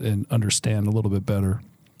 and understand a little bit better.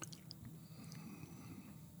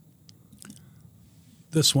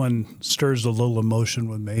 This one stirs a little emotion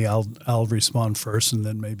with me. I'll respond first, and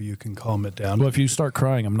then maybe you can calm it down. Well, if you start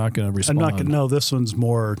crying, I'm not going to respond. I'm not going to. No, this one's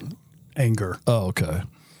more anger. Oh, okay.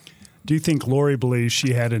 Do you think Lori believes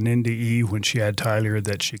she had an NDE when she had Tyler,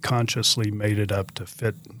 that she consciously made it up to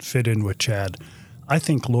fit in with Chad? I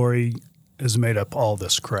think Lori has made up all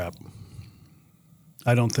this crap.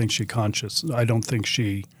 I don't think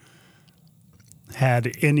she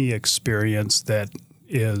had any experience that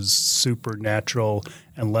is supernatural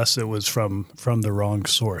unless it was from the wrong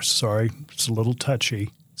source. Sorry, it's a little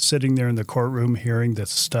touchy. Sitting there in the courtroom hearing the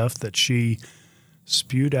stuff that she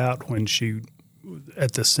spewed out when she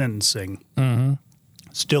at the sentencing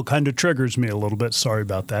still kind of triggers me a little bit. Sorry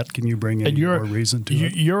about that. Can you bring any more reason to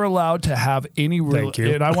it? You're allowed to have any. Thank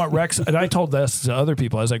you. And I want Rex. And I told this to other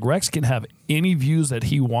people. I was like, Rex can have any views that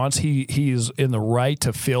he wants. He is in the right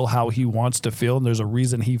to feel how he wants to feel, and there's a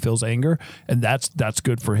reason he feels anger, and that's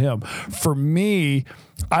good for him. For me,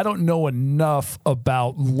 I don't know enough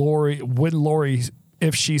about Lori.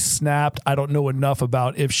 If she snapped, I don't know enough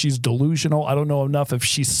about if she's delusional. I don't know enough if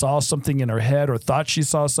she saw something in her head or thought she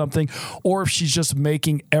saw something, or if she's just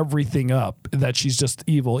making everything up, that she's just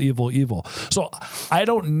evil, evil, evil. So I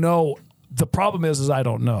don't know. The problem is I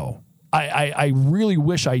don't know. I really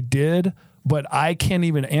wish I did, but I can't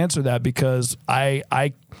even answer that because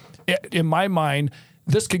in my mind,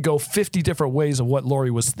 this could go 50 different ways of what Lori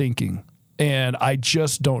was thinking, and I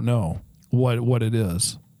just don't know what it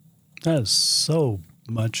is. That is so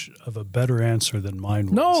much of a better answer than mine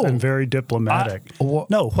was. No. And very diplomatic.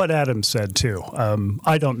 No, what Adam said too.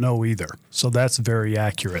 I don't know either. So that's very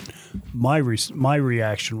accurate. My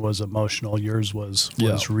reaction was emotional. Yours was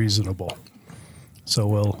reasonable.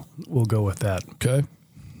 So we'll go with that. Okay.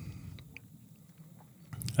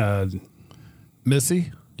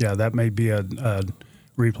 Missy? Yeah, that may be a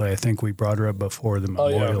replay. I think we brought her up before the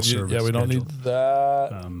memorial service. Yeah, we don't need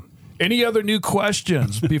that. Any other new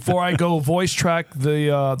questions before I go voice track the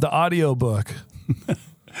audio book?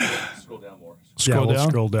 Scroll down more.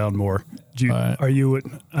 Scroll down more. Do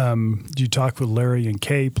you talk with Larry and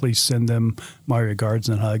Kay? Please send them my regards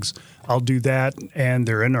and hugs. I'll do that, and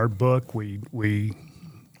they're in our book. We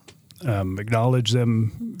acknowledge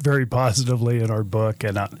them very positively in our book,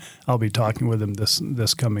 and I'll be talking with them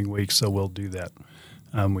this coming week. So we'll do that.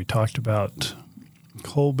 We talked about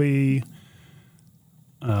Colby.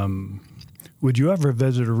 Would you ever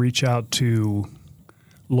visit or reach out to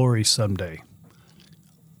Lori someday?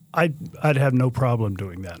 I'd have no problem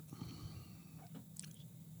doing that.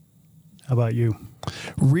 How about you?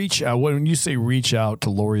 Reach out. When you say reach out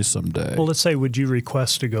to Lori someday. Well, let's say, would you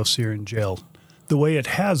request to go see her in jail? The way it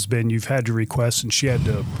has been, you've had to request, and she had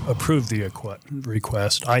to approve the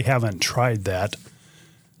request. I haven't tried that.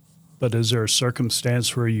 But is there a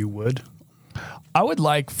circumstance where you would? I would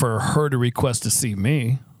like for her to request to see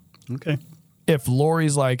me. Okay. If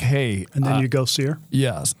Lori's like, hey. And then you go see her?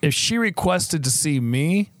 Yes. If she requested to see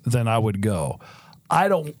me, then I would go. I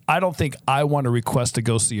don't think I want to request to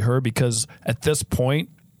go see her because at this point,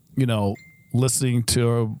 listening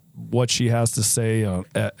to what she has to say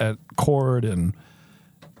at court and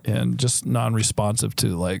just non-responsive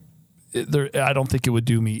to I don't think it would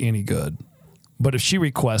do me any good. But if she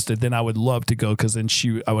requested, then I would love to go because then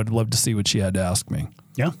I would love to see what she had to ask me.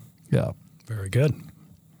 Yeah. Yeah. Very good.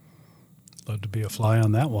 Love to be a fly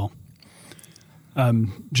on that wall.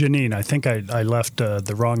 Janine, I think I left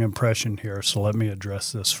the wrong impression here, so let me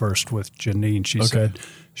address this first with Janine. She said,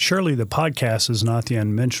 surely the podcast is not the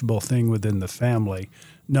unmentionable thing within the family.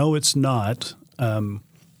 No, it's not,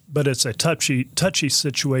 but it's a touchy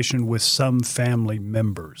situation with some family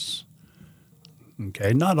members.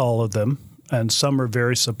 Okay, not all of them. And some are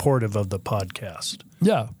very supportive of the podcast.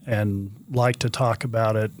 Yeah. And like to talk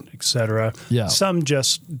about it, et cetera. Yeah. Some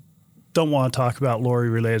just don't want to talk about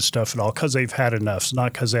Lori-related stuff at all because they've had enough. It's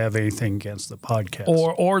not because they have anything against the podcast.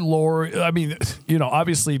 Or Lori. I mean,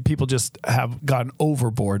 obviously people just have gone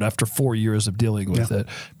overboard after 4 years of dealing with it.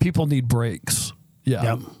 People need breaks. Yeah.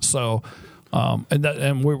 Yep. So,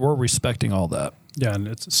 and we're respecting all that. Yeah,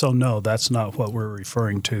 and no, that's not what we're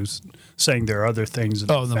referring to, saying there are other things in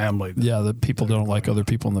the family. That people don't like other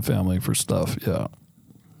people in the family for stuff, yeah.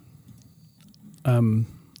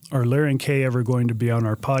 Are Larry and Kay ever going to be on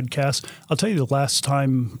our podcast? I'll tell you the last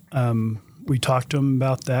time we talked to them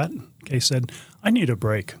about that, Kay said, I need a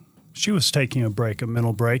break. She was taking a break, a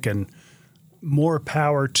mental break, and more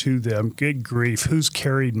power to them. Good grief. Who's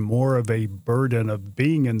carried more of a burden of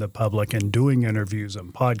being in the public and doing interviews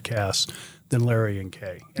and podcasts than Larry and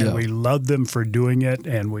Kay? And we love them for doing it,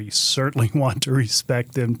 and we certainly want to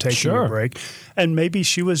respect them taking a break. And maybe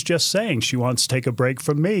she was just saying she wants to take a break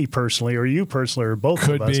from me personally, or you personally, or both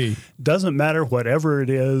of us. Could be. Doesn't matter, whatever it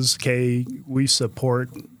is, Kay, we support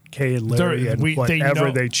Kay and Larry and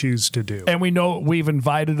whatever they choose to do. And we know we've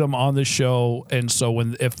invited them on the show, and so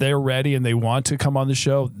if they're ready and they want to come on the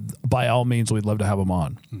show, by all means, we'd love to have them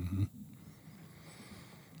on.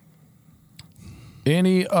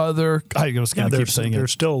 Any other? I'm just going to keep saying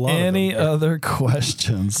there's it. still a lot. Any of them. other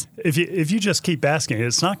questions? If you just keep asking,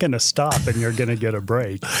 it's not going to stop, and you're going to get a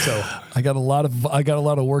break. So I got a lot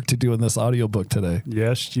of work to do in this audiobook today.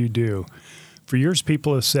 yes, you do. For years,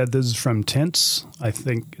 people have said this is from tense. I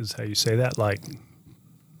think is how you say that, like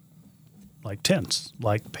tense,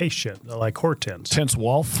 like patient, like Hortense. Tense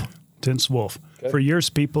Wolf. Tense Wolf. Okay. For years,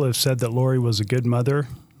 people have said that Lori was a good mother.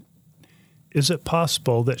 Is it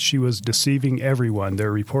possible that she was deceiving everyone? There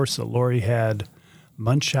are reports that Lori had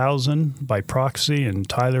Munchausen by proxy, and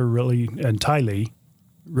Tylee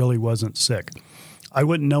really wasn't sick. I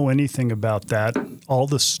wouldn't know anything about that. All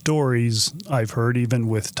the stories I've heard, even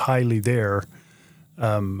with Tylee there,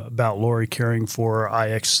 about Lori caring for her, I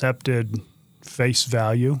accepted face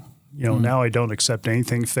value. Now I don't accept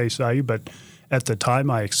anything face value, but at the time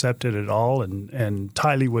I accepted it all, and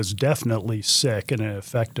Tylee was definitely sick and it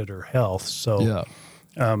affected her health. So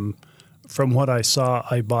from what I saw,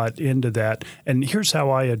 I bought into that. And here's how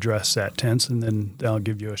I address that, Tense, and then I'll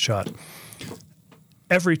give you a shot.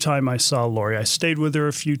 Every time I saw Lori, I stayed with her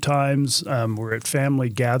a few times. We're at family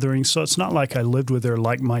gatherings, so it's not like I lived with her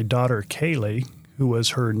like my daughter Kaylee, who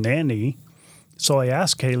was her nanny. So I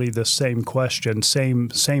asked Kaylee the same question,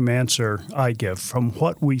 same answer I give. From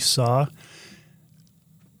what we saw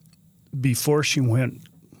before she went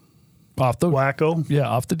off the wacko,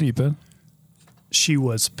 off the deep end, she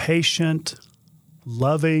was patient,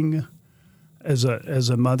 loving as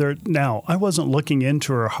a mother. Now, I wasn't looking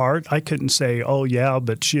into her heart. I couldn't say, oh yeah,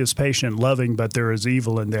 but she is patient, loving, but there is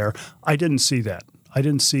evil in there. I didn't see that.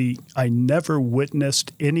 I never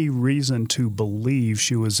witnessed any reason to believe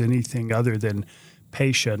she was anything other than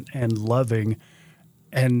patient and loving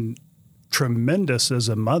and tremendous as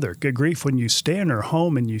a mother. Good grief, when you stay in her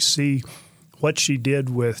home and you see what she did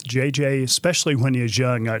with JJ, especially when he was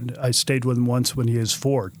young. I stayed with him once when he was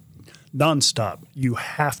 4. Nonstop. You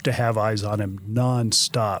have to have eyes on him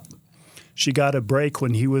nonstop. She got a break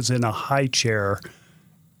when he was in a high chair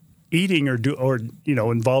eating or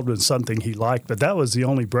involved in something he liked, but that was the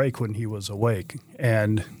only break when he was awake.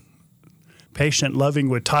 And patient, loving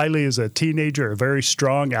with Tylee as a teenager, a very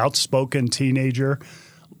strong, outspoken teenager.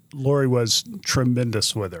 Lori was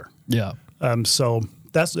tremendous with her. Yeah. So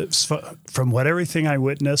that's from everything I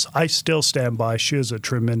witnessed. I still stand by. She is a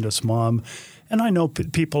tremendous mom. And I know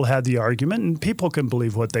people had the argument, and people can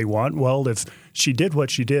believe what they want. Well, if she did what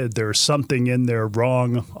she did, there's something in there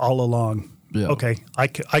wrong all along. Yeah. Okay, I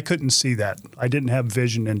couldn't see that. I didn't have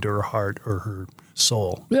vision into her heart or her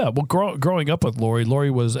soul. Yeah, well, growing up with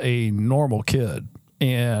Lori was a normal kid.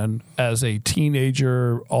 And as a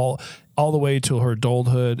teenager, all the way to her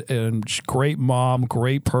adulthood, and great mom,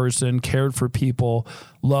 great person, cared for people,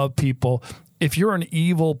 loved people. If you're an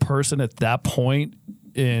evil person at that point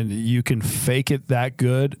and you can fake it that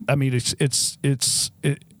good, I mean,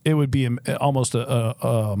 it would be almost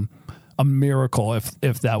a miracle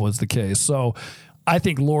if that was the case. So I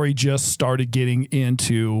think Lori just started getting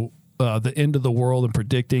into the end of the world and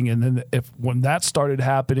predicting. And then when that started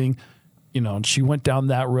happening, and she went down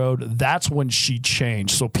that road, that's when she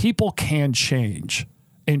changed. So people can change,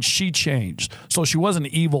 and she changed. So she wasn't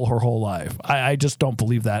evil her whole life. I just don't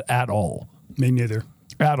believe that at all. Me neither.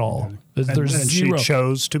 At all. There's and zero. She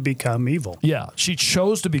chose to become evil. Yeah, she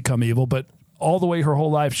chose to become evil, but all the way her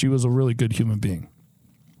whole life, she was a really good human being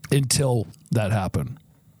until that happened.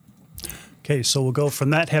 Okay, so we'll go from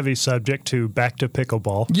that heavy subject to back to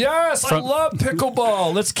pickleball. Yes, I love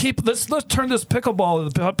pickleball. Let's turn this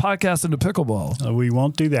pickleball, the podcast, into pickleball. We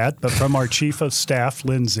won't do that, but from our chief of staff,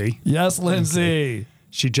 Lindsay. Yes, Lindsay. Okay.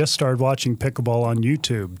 She just started watching pickleball on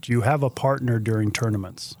YouTube. Do you have a partner during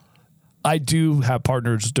tournaments? I do have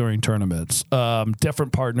partners during tournaments.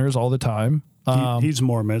 Different partners all the time. He's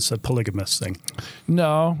Mormon. It's a polygamous thing.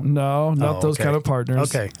 No, not those kind of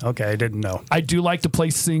partners. Okay, I didn't know. I do like to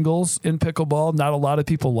play singles in pickleball. Not a lot of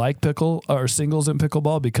people like singles in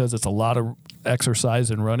pickleball because it's a lot of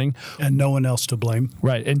exercise and running. And no one else to blame.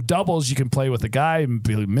 Right. And doubles, you can play with a guy, and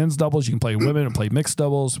play men's doubles. You can play women and play mixed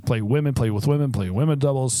doubles. Play women, play with women, play women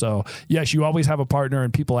doubles. So, yes, you always have a partner,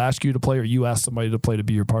 and people ask you to play, or you ask somebody to play to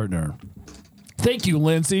be your partner. Thank you,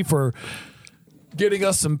 Lindsay, for getting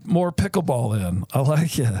us some more pickleball in. I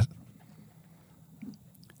like it.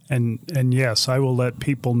 And yes, I will let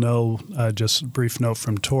people know, just a brief note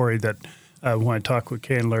from Tori, that when I talk with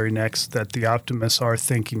Kay and Larry next, that the optimists are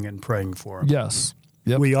thinking and praying for them. Yes.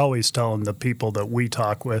 Yep. We always tell them, the people that we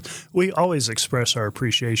talk with, we always express our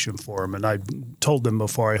appreciation for them. And I told them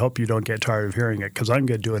before, I hope you don't get tired of hearing it, because I'm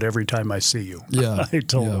going to do it every time I see you. Yeah. I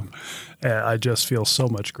told them. I just feel so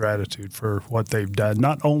much gratitude for what they've done,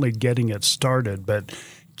 not only getting it started, but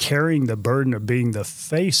carrying the burden of being the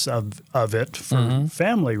face of it for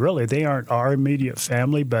family, really. They aren't our immediate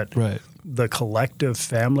family, but the collective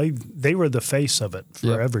family, they were the face of it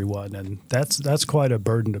for everyone. And that's quite a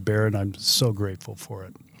burden to bear, and I'm so grateful for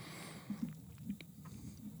it.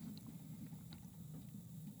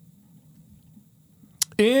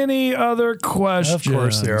 Any other questions? Of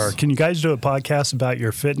course there are. Can you guys do a podcast about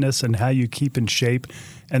your fitness and how you keep in shape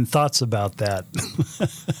and thoughts about that?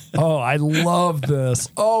 Oh, I love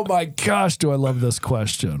this. Oh my gosh, do I love this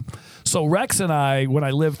question. So Rex and I, when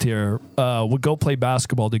I lived here, would go play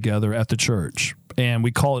basketball together at the church. And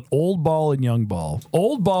we call it old ball and young ball.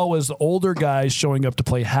 Old ball was the older guys showing up to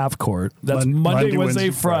play half court. That's Monday,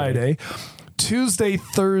 Wednesday, Friday. Tuesday,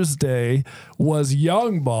 Thursday was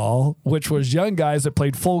young ball, which was young guys that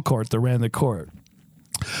played full court, that ran the court.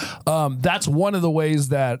 That's one of the ways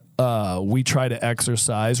that we try to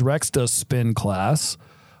exercise. Rex does spin class.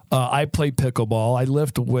 I play pickleball. I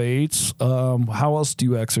lift weights. How else do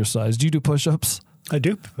you exercise? Do you do push-ups? I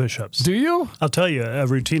do push-ups. Do you? I'll tell you a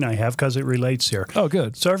routine I have because it relates here. Oh,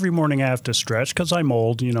 good. So every morning I have to stretch because I'm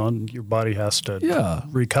old, and your body has to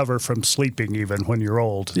recover from sleeping even when you're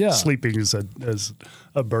old. Yeah. Sleeping is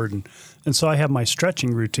a burden. And so I have my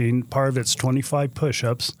stretching routine. Part of it's 25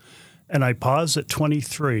 push-ups, and I pause at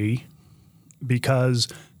 23 because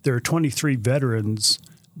there are 23 veterans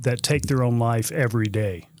that take their own life every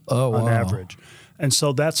day on average. And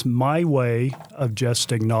so that's my way of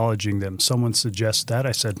just acknowledging them. Someone suggests that.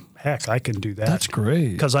 I said, heck, I can do that. That's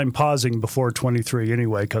great. Because I'm pausing before 23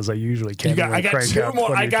 anyway, because I usually can't I got crank two out more.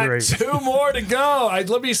 23. I got two more to go.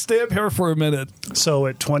 Let me stay up here for a minute. So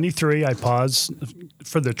at 23, I pause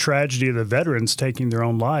for the tragedy of the veterans taking their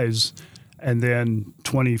own lives. And then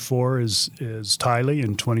 24 is Tylee,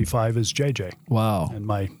 and 25 is JJ. Wow. And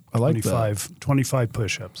my I like 25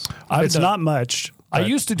 push-ups. It's not much. I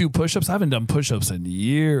used to do push-ups. I haven't done push-ups in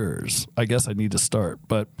years. I guess I need to start.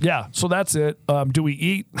 But yeah, so that's it. Do we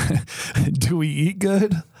eat? Do we eat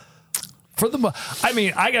good?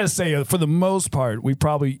 I gotta say, for the most part, we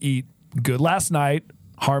probably eat good. Last night,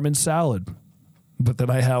 Harmon salad, but then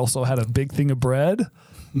I also had a big thing of bread,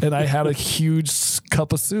 and I had a huge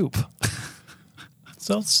cup of soup.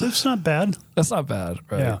 So soup's not bad. That's not bad,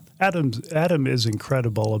 right? Yeah. Adam is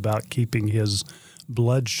incredible about keeping his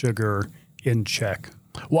blood sugar in check.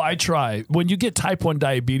 Well, I try. When you get type 1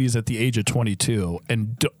 diabetes at the age of 22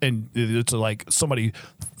 and it's like somebody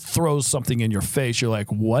throws something in your face, you're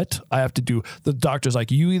like, what? I have to do. The doctor's like,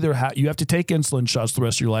 you have to take insulin shots the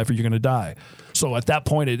rest of your life or you're going to die. So at that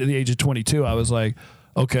point, at the age of 22, I was like,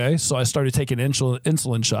 okay. So I started taking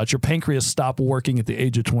insulin shots. Your pancreas stopped working at the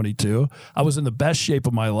age of 22. I was in the best shape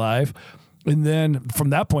of my life. And then from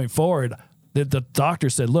that point forward, the doctor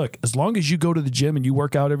said, look, as long as you go to the gym and you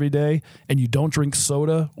work out every day and you don't drink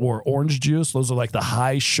soda or orange juice, those are like the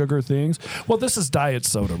high sugar things. Well, this is diet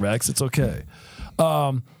soda, Rex. It's okay.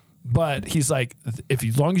 But he's like,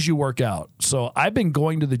 as long as you work out. So I've been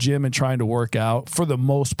going to the gym and trying to work out for the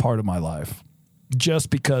most part of my life, just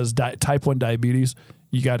because type 1 diabetes,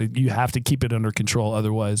 you have to keep it under control.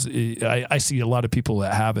 Otherwise, I see a lot of people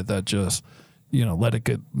that have it that just, let it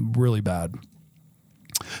get really bad.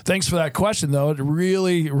 Thanks for that question, though. It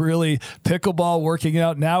really, really pickleball, working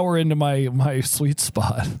out. Now we're into my sweet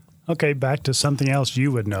spot. Okay, back to something else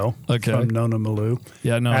you would know from Nona Malou.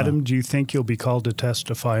 Yeah, no. Adam, do you think you'll be called to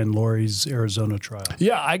testify in Lori's Arizona trial?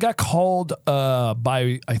 Yeah, I got called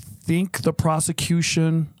by, I think, the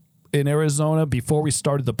prosecution in Arizona before we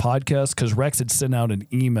started the podcast, because Rex had sent out an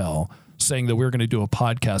email saying that we were going to do a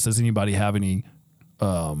podcast. Does anybody have any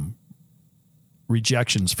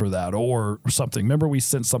rejections for that or something? Remember we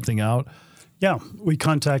sent something out? Yeah, we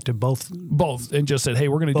contacted both and just said, hey,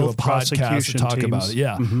 we're going to do a podcast and talk about it.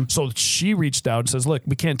 Yeah. Mm-hmm. So she reached out and says, look,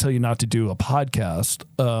 we can't tell you not to do a podcast,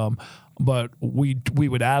 but we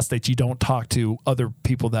would ask that you don't talk to other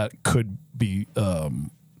people that could be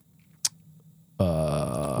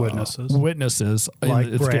witnesses,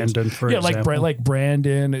 like Brandon, for example. like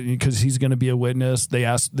Brandon, because he's going to be a witness.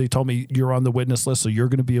 They told me you're on the witness list, so you're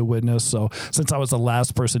going to be a witness. So since I was the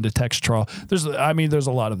last person to text trial, there's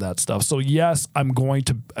a lot of that stuff. So yes, I'm going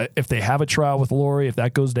to, if they have a trial with Lori, if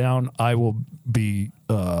that goes down, I will be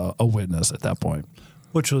a witness at that point.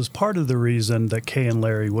 Which was part of the reason that Kay and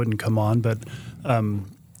Larry wouldn't come on. But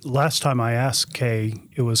last time I asked Kay,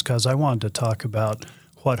 it was because I wanted to talk about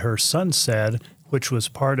what her son said, which was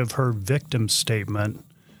part of her victim statement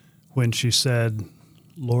when she said,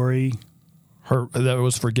 Lori. That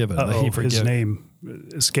was forgiven. His name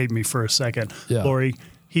escaped me for a second. Yeah. Lori,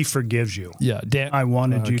 he forgives you. Yeah. I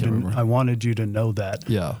wanted you to know that.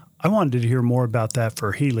 Yeah. I wanted to hear more about that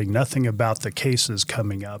for healing. Nothing about the cases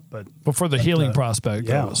coming up, but for the healing prospect.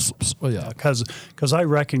 yeah. Because I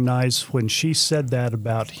recognize when she said that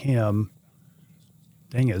about him.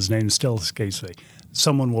 Dang it, his name still escapes me.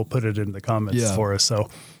 Someone will put it in the comments for us. So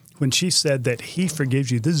when she said that he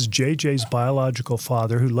forgives you, this is JJ's biological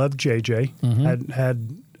father who loved JJ,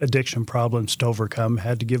 had addiction problems to overcome,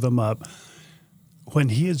 had to give him up. When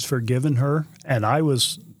he has forgiven her, and I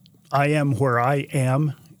am where I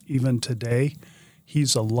am even today,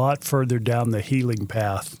 he's a lot further down the healing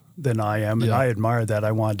path than I am, and I admire that.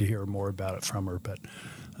 I wanted to hear more about it from her, but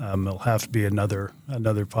it'll have to be another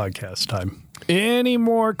podcast time. Any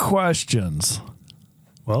more questions?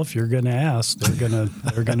 Well, if you're going to ask, they're going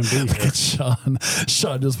to be here.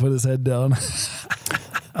 Sean just put his head down.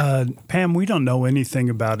 Pam, we don't know anything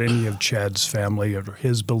about any of Chad's family or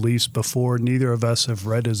his beliefs before. Neither of us have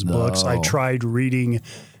read his books. I tried reading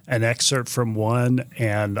an excerpt from one,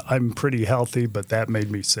 and I'm pretty healthy, but that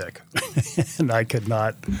made me sick, and I could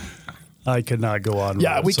not go on.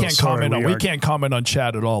 Yeah, with it. we can't comment on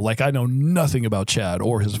Chad at all. Like, I know nothing about Chad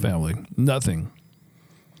or his family. Nothing.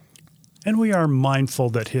 And we are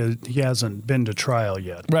mindful that he hasn't been to trial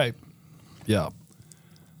yet. Right. Yeah.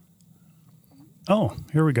 Oh,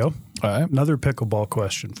 here we go. All right. Another pickleball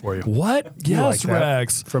question for you. What? You Yes, like that?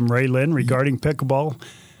 Rex. From Ray Lynn regarding pickleball.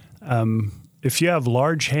 If you have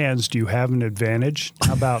large hands, do you have an advantage?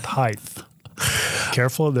 How about height?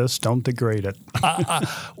 Careful of this. Don't degrade it.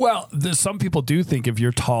 Well, some people do think if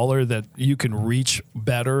you're taller that you can reach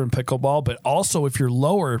better in pickleball, but also if you're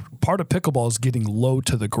lower, part of pickleball is getting low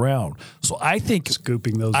to the ground. So I think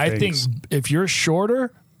Scooping those I things. think if you're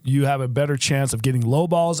shorter, you have a better chance of getting low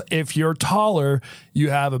balls. If you're taller,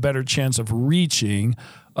 you have a better chance of reaching.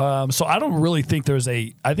 So I don't really think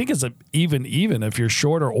I think it's even if you're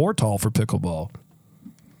shorter or tall for pickleball.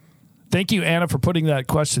 Thank you, Anna, for putting that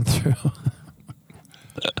question through.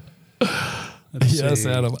 Yes,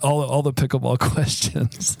 Adam. All the pickleball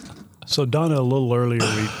questions. So Donna, a little earlier,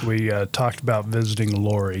 we talked about visiting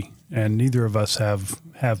Lori, and neither of us have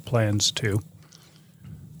plans to.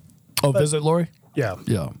 Oh, visit Lori? Yeah.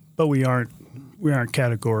 Yeah. But we aren't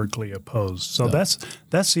categorically opposed. So Yeah.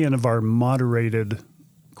 that's the end of our moderated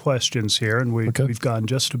questions here, and we've gone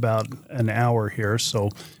just about an hour here. So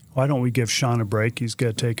why don't we give Sean a break? He's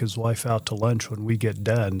going to take his wife out to lunch when we get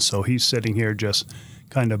done. So he's sitting here just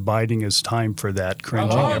kind of biding his time for that,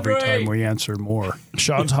 cringing every time we answer more.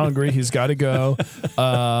 Sean's hungry. He's got to go.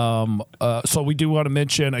 So we do want to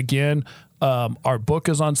mention again, our book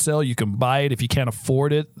is on sale. You can buy it if you can't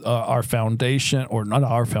afford it. Our foundation, or not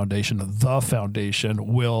our foundation, the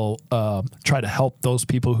foundation will try to help those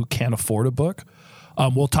people who can't afford a book.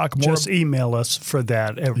 We'll talk more. Just email us for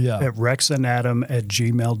that at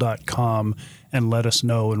rexandadam@gmail.com and let us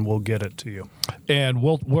know, and we'll get it to you. And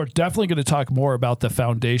we're definitely going to talk more about the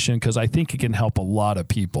foundation because I think it can help a lot of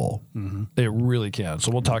people. Mm-hmm. It really can.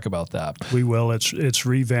 So we'll talk about that. We will. It's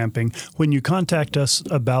revamping. When you contact us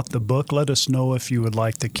about the book, let us know if you would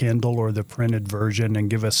like the Kindle or the printed version, and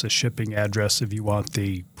give us a shipping address if you want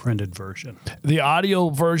the printed version. The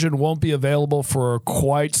audio version won't be available for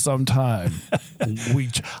quite some time.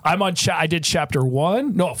 I did chapter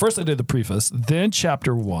 1. No, first I did the preface, then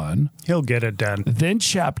chapter 1. He'll get it done. Then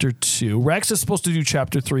chapter 2. Rex is supposed to do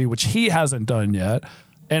chapter 3, which he hasn't done yet.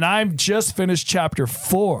 And I'm just finished chapter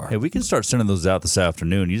 4. Hey, we can start sending those out this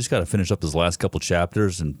afternoon. You just got to finish up those last couple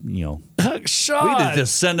chapters, and Sean, we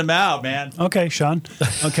just send them out, man. Okay, Sean.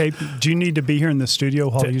 Okay, do you need to be here in the studio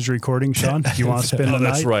while he's recording, Sean? Do you want to spend the night?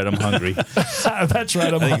 That's right. I'm hungry. That's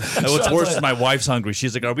right. What's worse is my wife's hungry.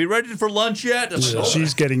 She's like, "Are we ready for lunch yet?"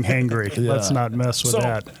 She's getting hangry. Yeah. Let's not mess with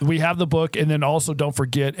that. We have the book, and then also don't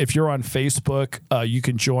forget, if you're on Facebook, you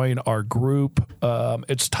can join our group.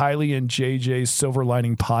 It's Tylee and JJ's Silver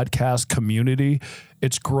Lining Podcast community.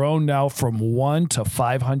 It's grown now from 1 to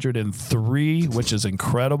 503, which is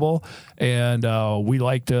incredible. And we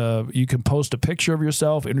like to, you can post a picture of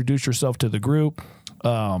yourself, introduce yourself to the group.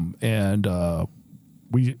 We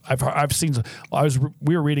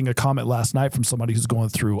were reading a comment last night from somebody who's going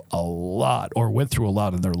through a lot or went through a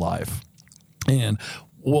lot in their life. And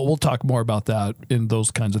we'll talk more about that in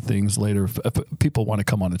those kinds of things later if people want to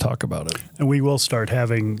come on and talk about it. And we will start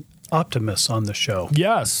having optimists on the show.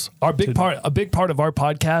 Yes. A big part of our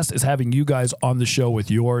podcast is having you guys on the show with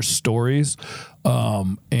your stories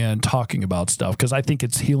and talking about stuff, because I think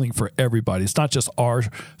it's healing for everybody. It's not just our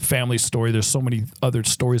family story. There's so many other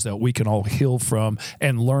stories that we can all heal from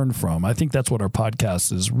and learn from. I think that's what our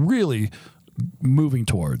podcast is really moving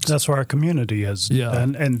towards. That's where our community is. Yeah.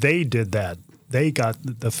 And they did that. they got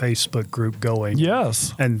the Facebook group going.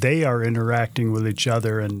 Yes. And they are interacting with each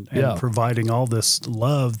other and providing all this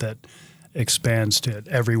love that expands to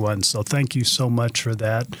everyone. So thank you so much for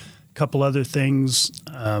that. A couple other things,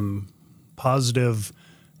 positive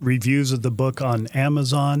reviews of the book on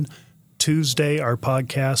Amazon. Tuesday, our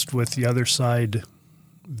podcast with the Other Side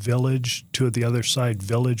Village, two of the Other Side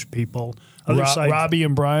Village people. Robbie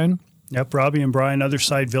and Brian. Yep, Robbie and Brian, Other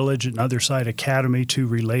Side Village and Other Side Academy, two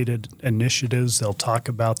related initiatives. They'll talk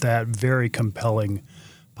about that. Very compelling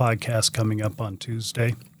podcast coming up on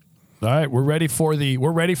Tuesday. All right, we're ready for the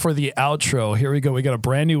outro. Here we go. We got a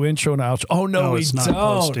brand new intro and outro. Oh no, it's not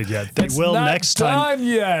posted yet. They will next time.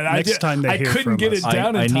 Next time they hear I couldn't from get us. it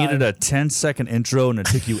down in time. I needed a 10-second intro, and it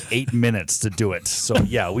took you 8 minutes to do it. So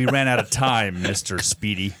yeah, we ran out of time, Mr.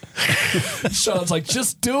 Speedy. Sean's like,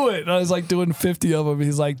 just do it. And I was like doing 50 of them.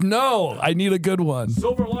 He's like, no, I need a good one.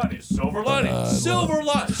 Silver lining, silver lining, silver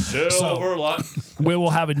lining, silver lining. We will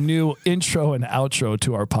have a new intro and outro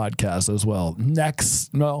to our podcast as well.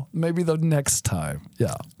 Maybe the next time.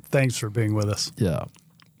 Yeah. Thanks for being with us. Yeah.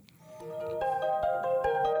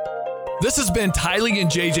 This has been Tylee and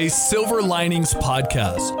JJ's Silver Linings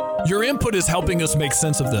Podcast. Your input is helping us make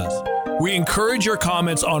sense of this. We encourage your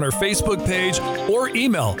comments on our Facebook page or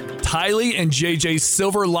email Tylee and JJ's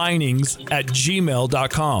Silver Linings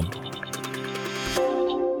 @gmail.com.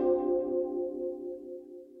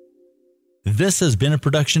 This has been a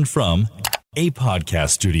production from A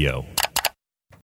Podcast Studio.